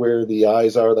out where the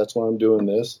eyes are. That's why I'm doing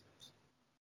this.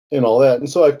 And all that. And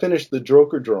so I finished the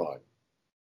Joker drawing.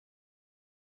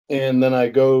 And then I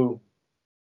go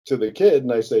to the kid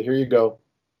and I say, here you go.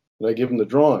 And I give him the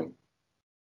drawing.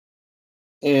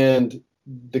 And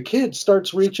the kid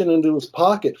starts reaching into his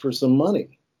pocket for some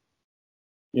money.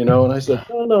 And I said,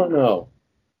 no.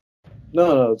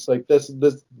 It's like,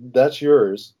 that's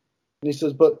yours. And he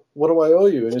says, but what do I owe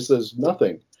you? And he says,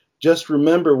 nothing. Just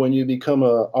remember, when you become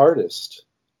an artist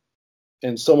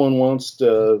and someone wants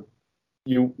to,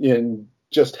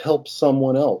 just help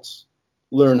someone else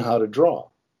learn how to draw.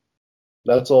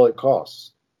 That's all it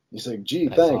costs. He's like, gee,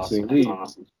 that's thanks. Awesome. And,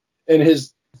 awesome. And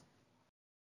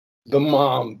the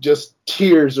mom, just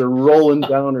tears are rolling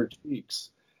down her cheeks,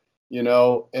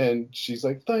 and she's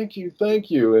like, thank you.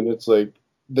 And it's like,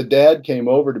 the dad came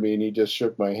over to me and he just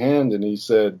shook my hand and he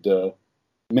said,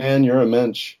 man, you're a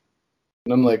mensch.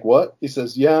 And I'm like, what? He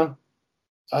says, yeah.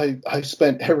 I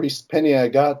spent every penny I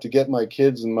got to get my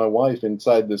kids and my wife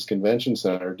inside this convention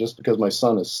center just because my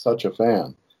son is such a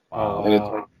fan.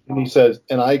 Wow. And he says,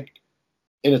 and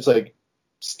it's like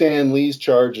Stan Lee's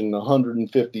charging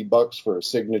 $150 for a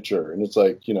signature. And it's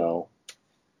like,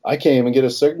 I can't even get a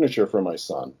signature for my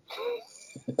son.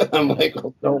 I'm like,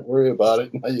 well, don't worry about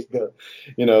it. Now you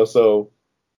go, so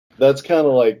that's kind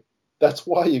of like, that's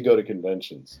why you go to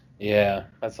conventions. Yeah,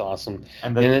 that's awesome.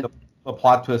 And the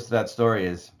plot twist to that story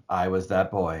is, I was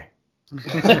that boy.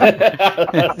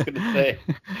 I was going to say,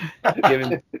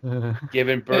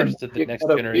 giving birth to the next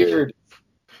generation.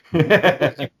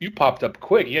 You popped up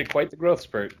quick. You had quite the growth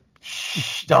spurt.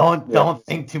 Shh, don't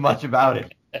think too much about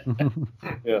it.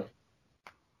 Yeah.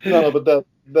 No, but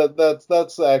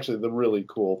that's actually the really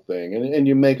cool thing, and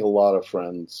you make a lot of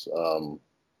friends.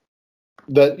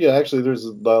 Actually, there's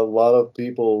a lot of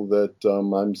people that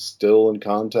I'm still in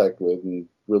contact with, and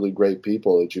really great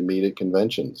people that you meet at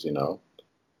conventions,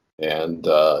 and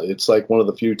it's like one of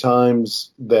the few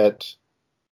times that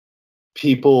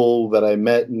people that I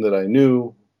met and that I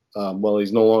knew,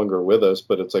 he's no longer with us,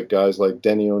 but it's like guys like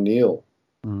Denny O'Neil.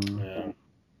 Yeah.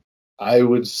 I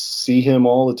would see him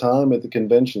all the time at the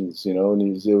conventions, and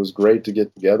it was great to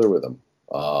get together with him.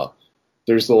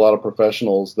 There's a lot of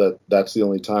professionals that's the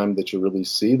only time that you really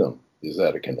see them is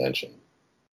at a convention.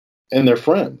 And they're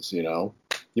friends, You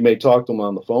may talk to them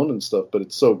on the phone and stuff, but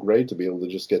it's so great to be able to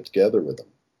just get together with them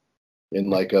in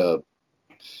like a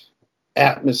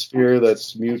atmosphere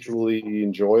that's mutually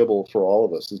enjoyable for all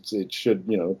of us. It should,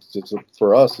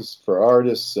 for us, it's for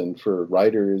artists and for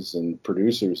writers and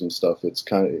producers and stuff. It's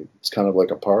kind of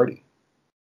like a party,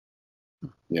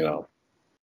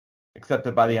 Except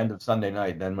that by the end of Sunday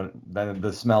night, then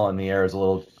the smell in the air is a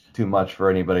little too much for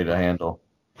anybody to handle.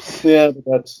 Yeah, but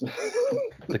that's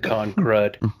the con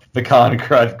crud. The con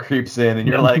crud creeps in, and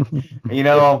you're like,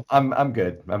 I'm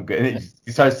good. I'm good. And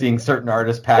you start seeing certain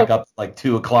artists pack up like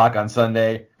 2:00 on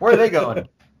Sunday. Where are they going?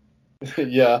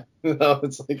 Yeah,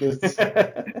 it's like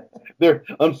there.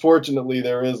 Unfortunately,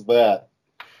 there is that.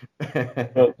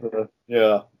 But,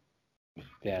 yeah.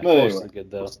 Yeah, anyway, good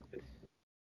though.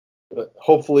 But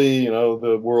hopefully,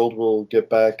 the world will get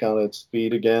back on its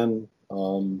feet again.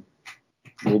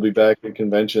 We'll be back at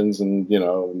conventions, and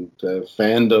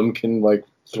fandom can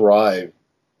thrive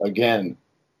again.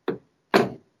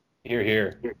 Hear,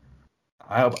 hear.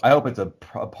 I hope it's a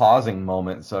pausing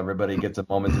moment, so everybody gets a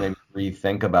moment to maybe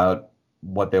rethink about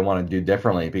what they want to do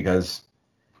differently. Because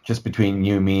just between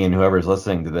you, me, and whoever's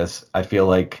listening to this, I feel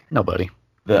like nobody.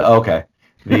 The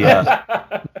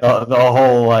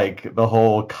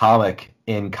whole comic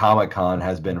in Comic-Con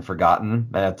has been forgotten,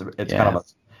 and it's kind of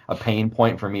a pain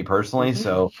point for me personally. Mm-hmm.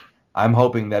 So I'm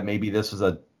hoping that maybe this was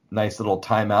a nice little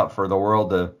timeout for the world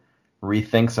to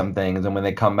rethink some things, and when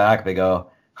they come back, they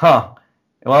go, "Huh?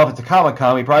 Well, if it's a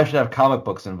Comic-Con, we probably should have comic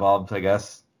books involved, I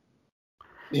guess."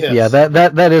 Yes. Yeah,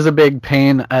 that is a big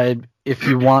pain. If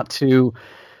you want to.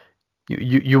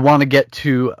 You want to get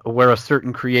to where a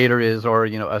certain creator is, or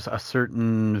a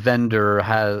certain vendor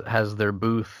has their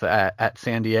booth at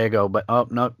San Diego, but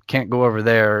no, can't go over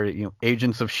there.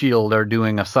 Agents of S.H.I.E.L.D. are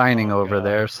doing a signing over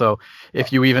there, so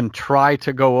if you even try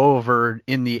to go over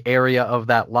in the area of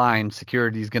that line,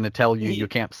 security's going to tell you you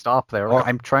can't stop there.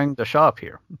 I'm trying to shop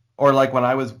here. Or like when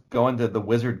I was going to the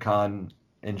WizardCon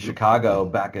in Chicago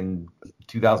back in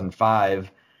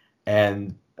 2005,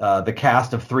 and the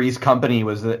cast of Three's Company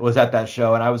was at that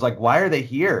show, and I was like, why are they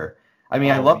here? I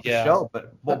mean, I love the show,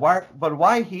 but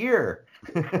why here?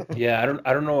 Yeah,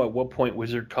 I don't know at what point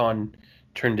WizardCon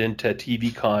turned into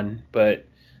TVCon, but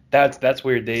that's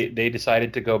weird. They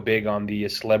decided to go big on the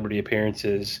celebrity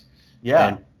appearances.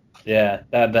 Yeah.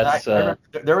 And that's I remember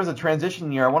there was a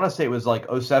transition year. I want to say it was like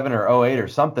 07 or 08 or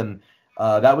something.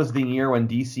 That was the year when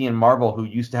DC and Marvel, who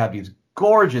used to have these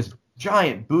gorgeous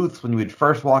giant booths when you would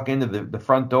first walk into the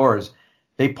front doors,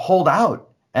 they pulled out.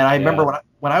 And I remember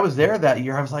when I was there that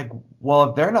year, I was like, well,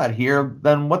 if they're not here,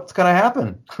 then what's going to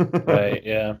happen? Right,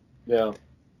 yeah. Yeah.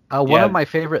 One of my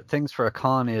favorite things for a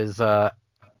con is Fan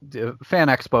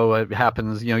Expo. It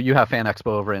happens, you have Fan Expo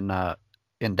over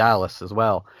in Dallas as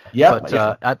well. Yeah. But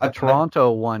at the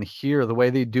Toronto one here, the way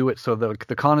they do it, so the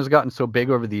con has gotten so big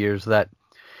over the years that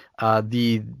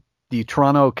the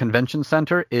Toronto Convention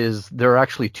Center there are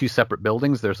actually two separate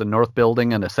buildings. There's a north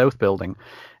building and a south building.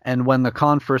 And when the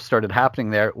con first started happening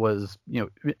there, it was,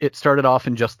 it started off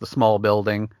in just the small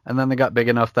building, and then they got big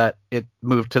enough that it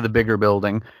moved to the bigger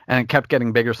building, and it kept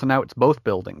getting bigger. So now it's both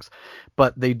buildings.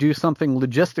 But they do something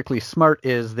logistically smart,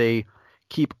 is they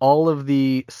keep all of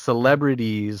the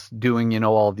celebrities doing,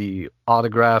 all the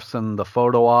autographs and the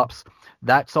photo ops.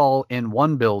 That's all in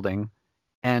one building,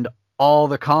 and all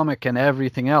the comic and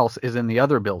everything else is in the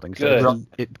other building. So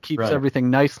it keeps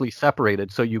everything nicely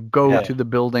separated. So you go to the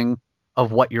building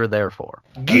of what you're there for.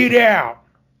 Get out.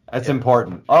 That's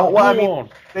important. Oh, well,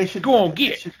 they should go on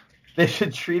get. They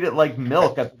should treat it like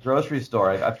milk at the grocery store.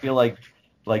 I feel like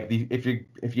if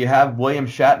you have William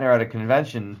Shatner at a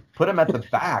convention, put him at the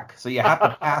back, so you have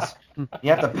to pass. You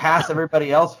have to pass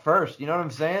everybody else first. You know what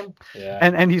I'm saying? Yeah.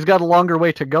 And he's got a longer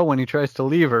way to go when he tries to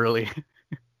leave early.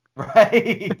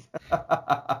 Right.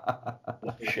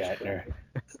 Shatner.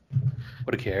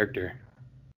 What a character.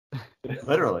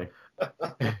 Literally.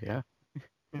 Yeah.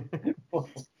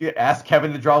 You ask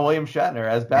Kevin to draw William Shatner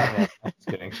as Batman. I'm just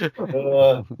kidding.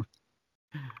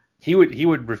 He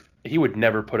would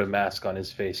never put a mask on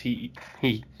his face. He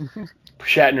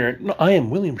Shatner. No, I am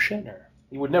William Shatner.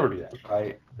 He would never do that.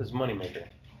 Right. His moneymaker.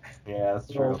 Yeah, that's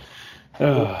true.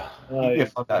 Yeah,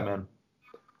 fuck Batman.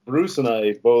 Bruce and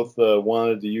I both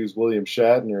wanted to use William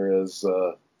Shatner as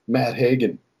Matt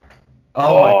Hagen.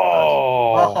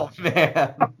 Oh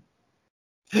man.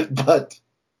 But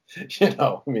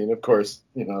I mean, of course,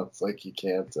 it's like you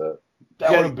can't. That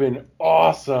would have been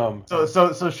awesome. So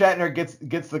Shatner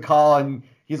gets the call and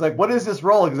he's like, "What is this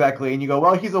role exactly?" And you go,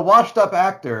 "Well, he's a washed-up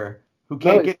actor who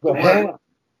can't get to work."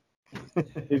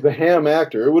 He's a ham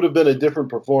actor. It would have been a different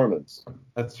performance.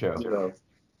 That's true.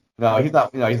 No, he's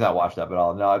not. He's not washed up at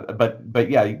all. No, but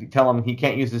yeah, you tell him he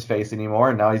can't use his face anymore,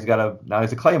 and now he's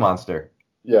a clay monster.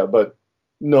 Yeah, but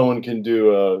no one can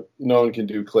do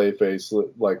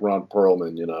Clayface like Ron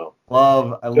Perlman.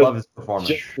 I love his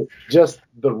performance. Just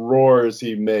the roars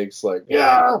he makes, like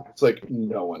it's like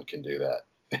no one can do that.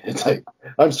 It's like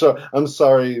I'm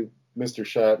sorry, Mr.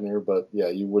 Shatner, but yeah,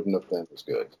 you wouldn't have been as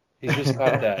good. He's just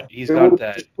got that.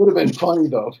 It would have been funny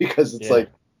though, because it's like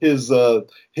his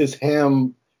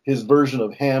version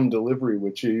of ham delivery,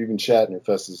 which even Shatner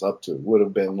fesses up to, would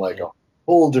have been like a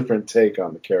whole different take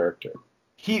on the character.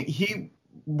 He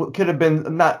could have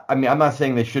been not. I mean, I'm not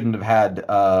saying they shouldn't have had.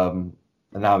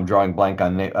 And now I'm drawing blank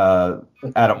on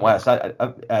Adam West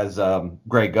as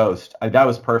Grey Ghost. That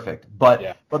was perfect.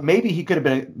 But maybe he could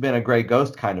have been a Grey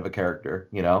Ghost kind of a character.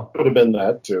 Could have been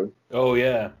that too. Oh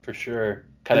yeah, for sure.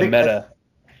 Kind of meta.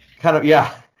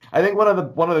 I think one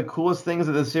of the coolest things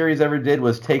that the series ever did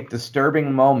was take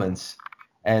disturbing moments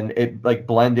and it like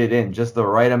blended in just the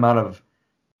right amount of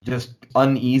just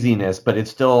uneasiness, but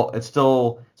it's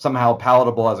still somehow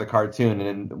palatable as a cartoon.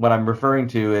 And what I'm referring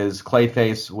to is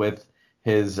Clayface with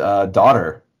his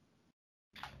daughter.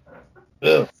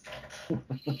 Ugh.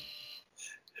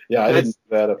 Yeah, I didn't see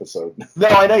that episode. No,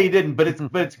 I know you didn't, but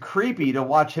it's creepy to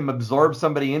watch him absorb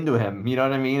somebody into him. You know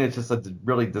what I mean? It's just a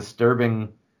really disturbing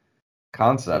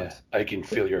concept. Yeah, I can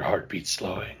feel your heartbeat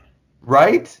slowing.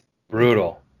 Right?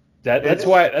 Brutal. That's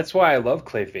why I love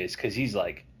Clayface, because he's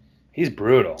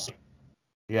brutal.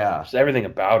 Yeah. Just everything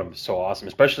about him is so awesome,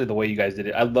 especially the way you guys did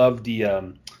it. I love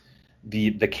the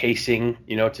casing,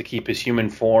 to keep his human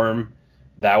form.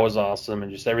 That was awesome,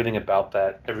 and just everything about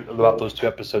about those two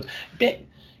episodes.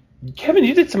 Kevin,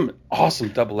 you did some awesome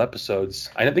double episodes.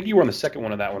 I think you were on the second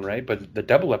one of that one, right? But the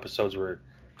double episodes were.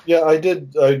 Yeah, I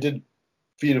did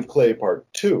Feet of Clay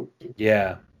Part 2.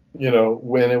 Yeah.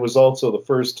 When it was also the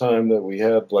first time that we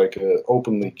had like an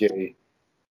openly gay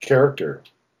character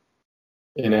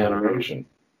in animation.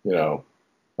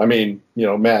 I mean,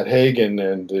 Matt Hagen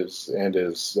and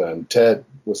Ted,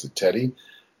 was it Teddy?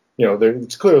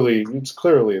 It's clearly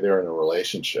they're in a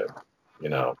relationship,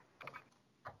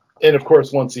 And of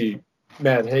course,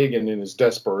 Matt Hagen, in his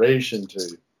desperation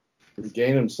to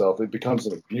regain himself, it becomes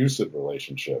an abusive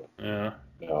relationship. Yeah.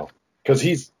 Because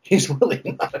he's really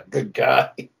not a good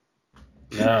guy.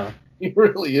 No. He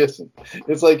really isn't.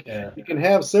 It's like you can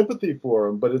have sympathy for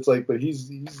him, but it's like,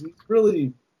 he's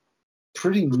really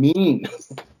pretty mean,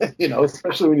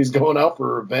 especially when he's going out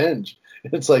for revenge.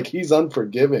 It's like he's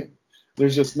unforgiving.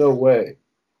 There's just no way.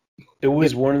 It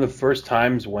was one of the first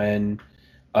times when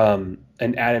an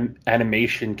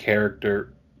animation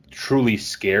character truly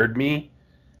scared me,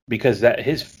 because that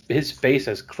his face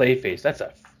as Clayface, that's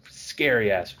a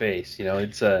scary ass face.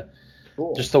 It's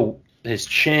his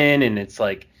chin, and it's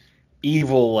like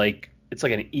evil, like it's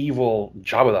like an evil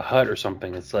Jabba the Hutt or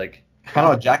something. It's like kind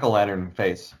of a jack-o'-lantern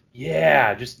face.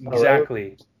 Yeah, just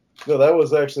exactly. No, that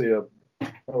was actually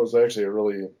a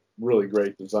really, really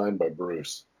great design by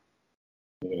Bruce.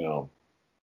 That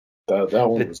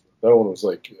one was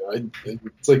like,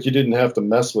 it's like you didn't have to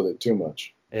mess with it too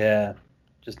much. Yeah,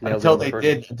 just nailed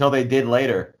until they did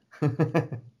later.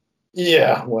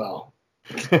 Yeah, well,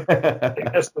 I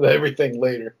messed with everything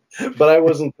later, but I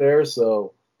wasn't there,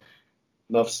 so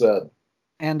enough said.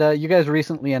 And you guys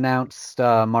recently announced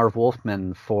Marv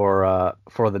Wolfman for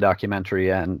the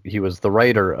documentary, and he was the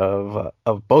writer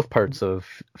of both parts of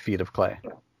Feet of Clay.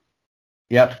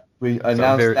 Yep, we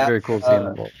announced very, that. Very cool to see him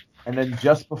involved. And then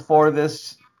just before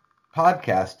this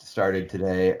podcast started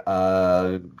today,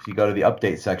 if you go to the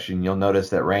update section, you'll notice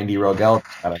that Randy Rogel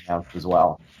got announced as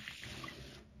well.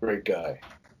 Great guy.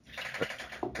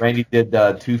 Randy did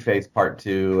Two-Face Part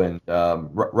 2 and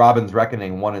Robin's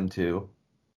Reckoning 1 and 2.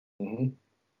 Mm-hmm.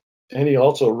 And he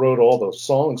also wrote all those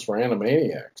songs for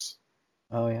Animaniacs.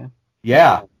 Oh, yeah.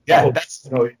 Yeah. That's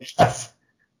yes.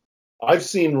 I've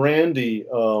seen Randy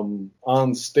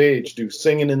on stage do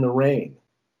Singing in the Rain.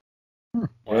 Wow.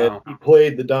 And he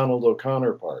played the Donald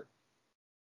O'Connor part.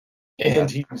 And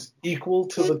he was equal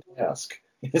to the task.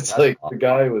 It's like the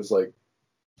guy was like,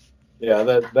 yeah,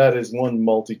 that is one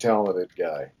multi-talented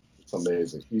guy. It's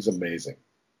amazing. He's amazing.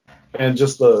 And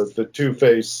just the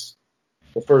Two-Face,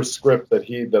 the first script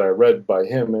that I read by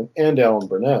him and Alan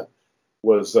Burnett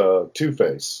was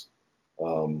Two-Face,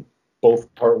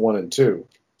 both part 1 and 2.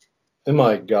 And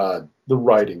my God, the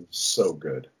writing is so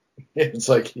good. It's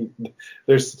like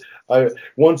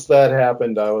once that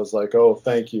happened, I was like, oh,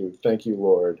 thank you,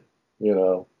 Lord.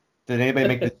 Did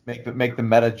anybody make the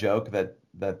meta joke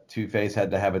that Two-Face had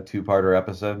to have a 2-parter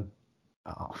episode?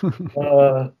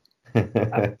 Oh.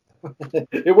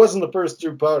 It wasn't the first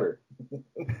 2-parter.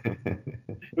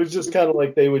 It was just kind of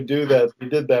like they would do that. They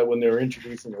did that when they were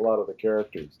introducing a lot of the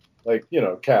characters. Like,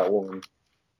 Catwoman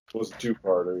was a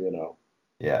 2-parter,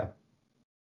 Yeah.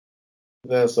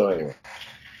 So anyway.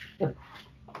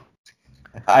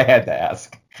 I had to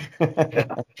ask.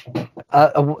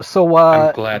 So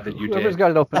I'm glad that you did. Whoever's got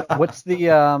it open, what's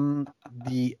the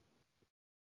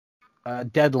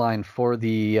deadline for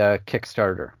the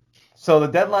Kickstarter? So the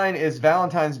deadline is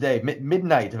Valentine's Day,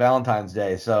 midnight Valentine's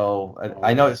Day. So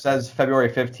I know it says February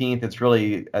 15th. It's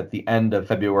really at the end of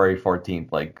February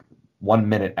 14th, like 1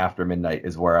 minute after midnight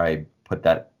is where I put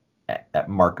that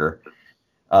marker.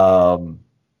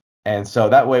 And so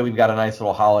that way we've got a nice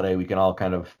little holiday we can all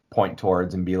kind of point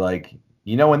towards and be like,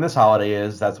 when this holiday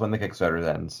is, that's when the Kickstarter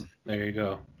ends. There you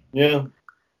go. Yeah.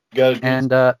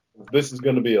 This is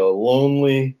going to be a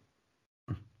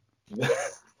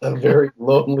very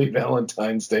lonely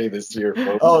Valentine's Day this year,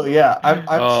 folks. Oh, yeah.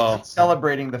 I'm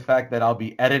celebrating the fact that I'll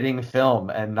be editing film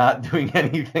and not doing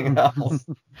anything else.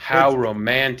 How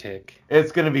romantic.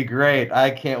 It's going to be great.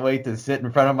 I can't wait to sit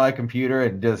in front of my computer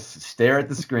and just stare at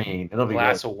the screen. It'll be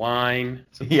glass of wine,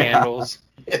 some candles.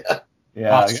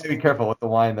 Yeah, I got to be careful with the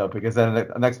wine, though, because then the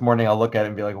next morning I'll look at it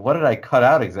and be like, what did I cut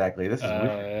out exactly? This is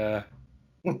weird.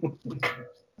 Yeah.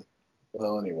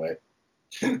 Well, anyway.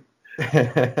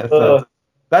 So,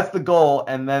 that's the goal,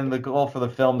 and then the goal for the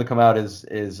film to come out is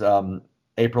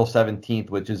April 17th,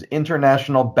 which is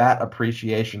International Bat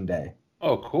Appreciation Day.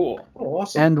 Oh, cool. Oh,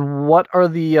 awesome. And what are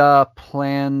the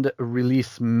planned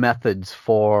release methods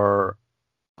for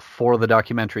the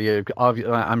documentary?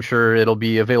 I'm sure it'll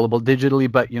be available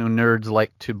digitally, but nerds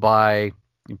like to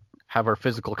have our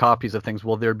physical copies of things.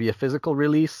 Will there be a physical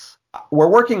release? We're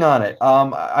working on it.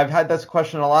 I've had this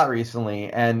question a lot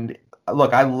recently, and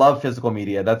look, I love physical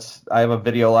media. I have a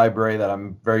video library that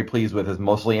I'm very pleased with. Is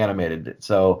mostly animated.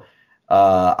 So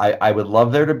I would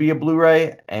love there to be a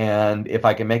Blu-ray, and if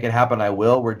I can make it happen, I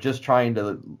will. We're just trying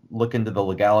to look into the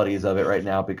legalities of it right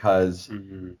now because,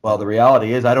 well, the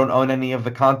reality is I don't own any of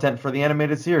the content for the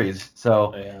animated series.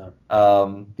 So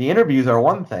the interviews are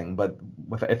one thing, but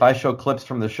if I show clips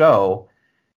from the show,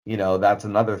 you know, that's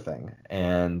another thing.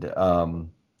 And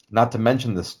not to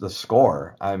mention the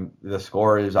score. I'm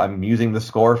using the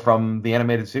score from the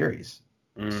animated series.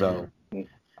 So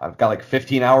I've got like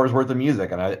 15 hours worth of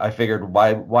music, and I figured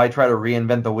why try to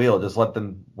reinvent the wheel? Just let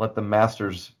the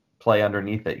masters play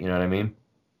underneath it. You know what I mean?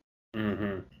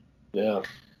 Mm-hmm. Yeah.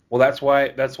 Well, that's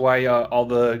why all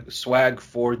the swag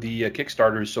for the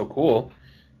Kickstarter is so cool,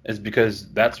 is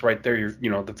because that's right there.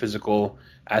 The physical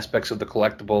aspects of the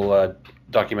collectible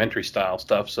documentary style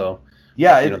stuff. So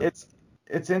yeah,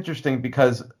 it's interesting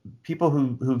because people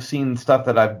who've seen stuff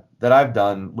that I've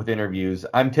done with interviews,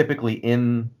 I'm typically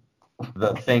in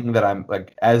the thing that I'm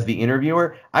like as the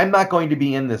interviewer. I'm not going to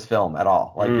be in this film at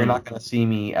all. Like you're not going to see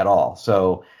me at all.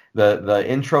 So the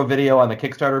intro video on the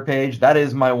Kickstarter page, that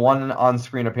is my one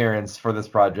on-screen appearance for this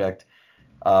project.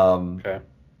 Okay.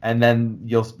 And then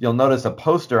you'll notice a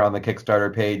poster on the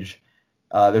Kickstarter page.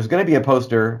 There's going to be a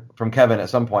poster from Kevin at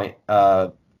some point.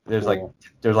 There's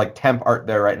like temp art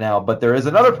there right now, but there is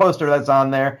another poster that's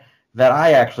on there that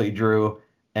I actually drew.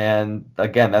 And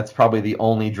again, that's probably the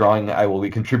only drawing I will be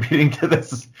contributing to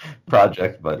this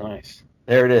project. But nice.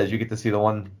 There it is. You get to see the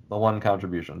one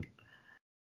contribution.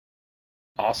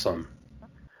 Awesome.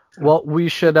 Well, we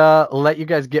should let you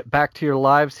guys get back to your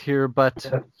lives here, but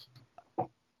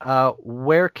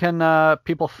where can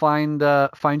people find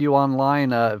you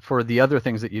online for the other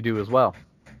things that you do as well?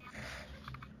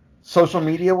 Social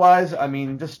media wise, I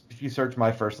mean, just if you search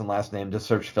my first and last name, just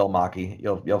search Phil Maki,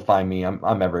 you'll find me.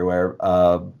 I'm everywhere.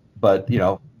 But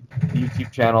the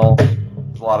YouTube channel,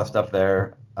 there's a lot of stuff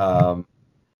there.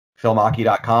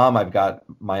 PhilMaki.com. I've got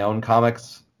my own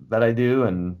comics that I do,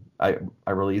 and I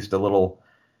released a little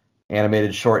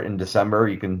animated short in December.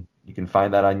 You can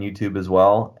find that on YouTube as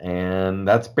well. And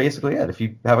that's basically it. If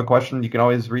you have a question, you can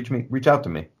always reach out to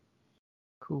me.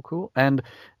 Cool. And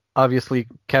obviously,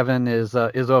 Kevin is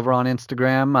over on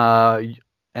Instagram,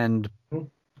 and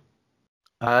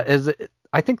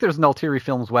I think there's an Altieri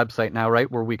Films website now, right,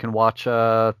 where we can watch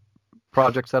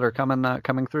projects that are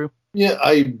coming through. Yeah,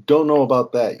 I don't know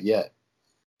about that yet.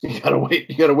 You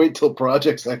gotta wait till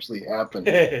projects actually happen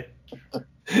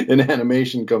and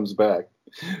animation comes back.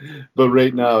 But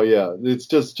right now, yeah, it's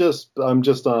just I'm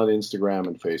just on Instagram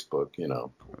and Facebook,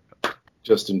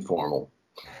 just informal.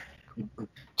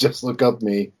 Just look up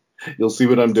me. You'll see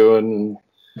what I'm doing and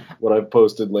what I've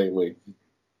posted lately.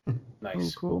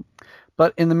 Nice. Cool.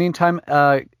 But in the meantime,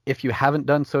 if you haven't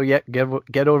done so yet,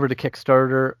 get over to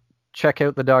Kickstarter, check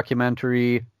out the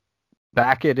documentary,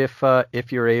 back it if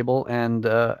you're able, and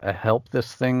help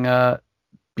this thing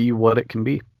be what it can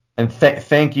be. And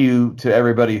thank you to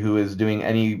everybody who is doing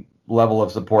any level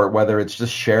of support, whether it's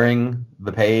just sharing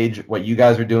the page, what you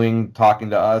guys are doing,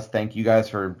 talking to us. Thank you guys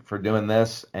for doing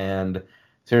this. And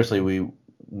seriously,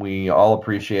 we all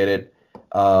appreciate it.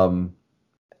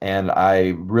 And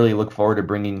I really look forward to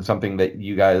bringing something that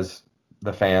you guys,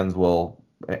 the fans, will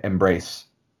embrace.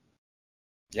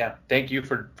 Yeah, thank you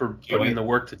for putting in the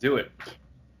work to do it.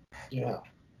 Yeah.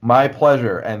 My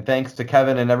pleasure. And thanks to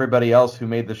Kevin and everybody else who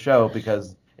made the show,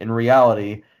 because in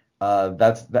reality,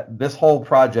 this whole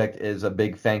project is a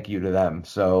big thank you to them.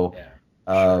 So,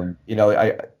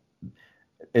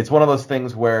 it's one of those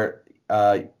things where,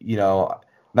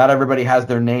 not everybody has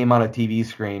their name on a TV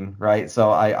screen, right?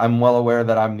 So I'm well aware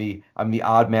that I'm the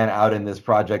odd man out in this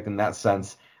project in that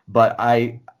sense. But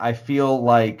I feel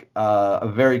like a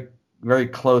very, very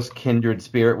close kindred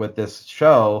spirit with this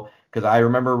show, because I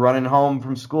remember running home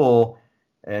from school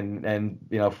and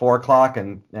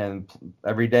 4:00 and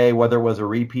every day, whether it was a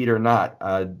repeat or not.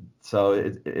 So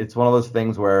it's one of those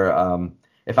things where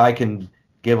if I can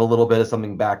give a little bit of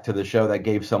something back to the show that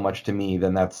gave so much to me,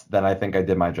 then I think I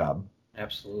did my job.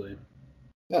 Absolutely.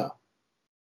 Yeah.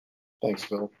 Thanks,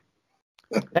 Phil.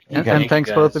 And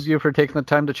thanks both of you for taking the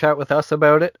time to chat with us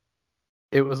about it.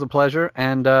 It was a pleasure,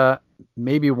 and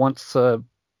maybe once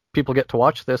people get to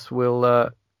watch this, we'll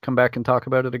come back and talk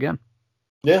about it again.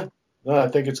 Yeah, no, I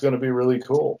think it's going to be really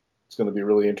cool. It's going to be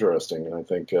really interesting, and I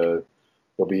think there'll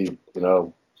be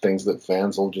things that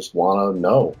fans will just want to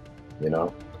know,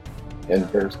 and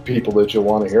there's people that you'll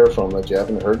want to hear from that you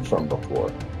haven't heard from before.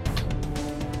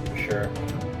 For sure.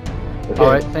 Okay. All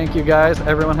right, thank you guys.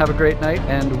 Everyone have a great night,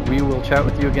 and we will chat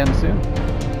with you again soon.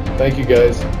 Thank you,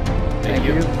 guys. Thank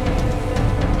you.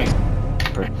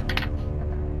 Thanks.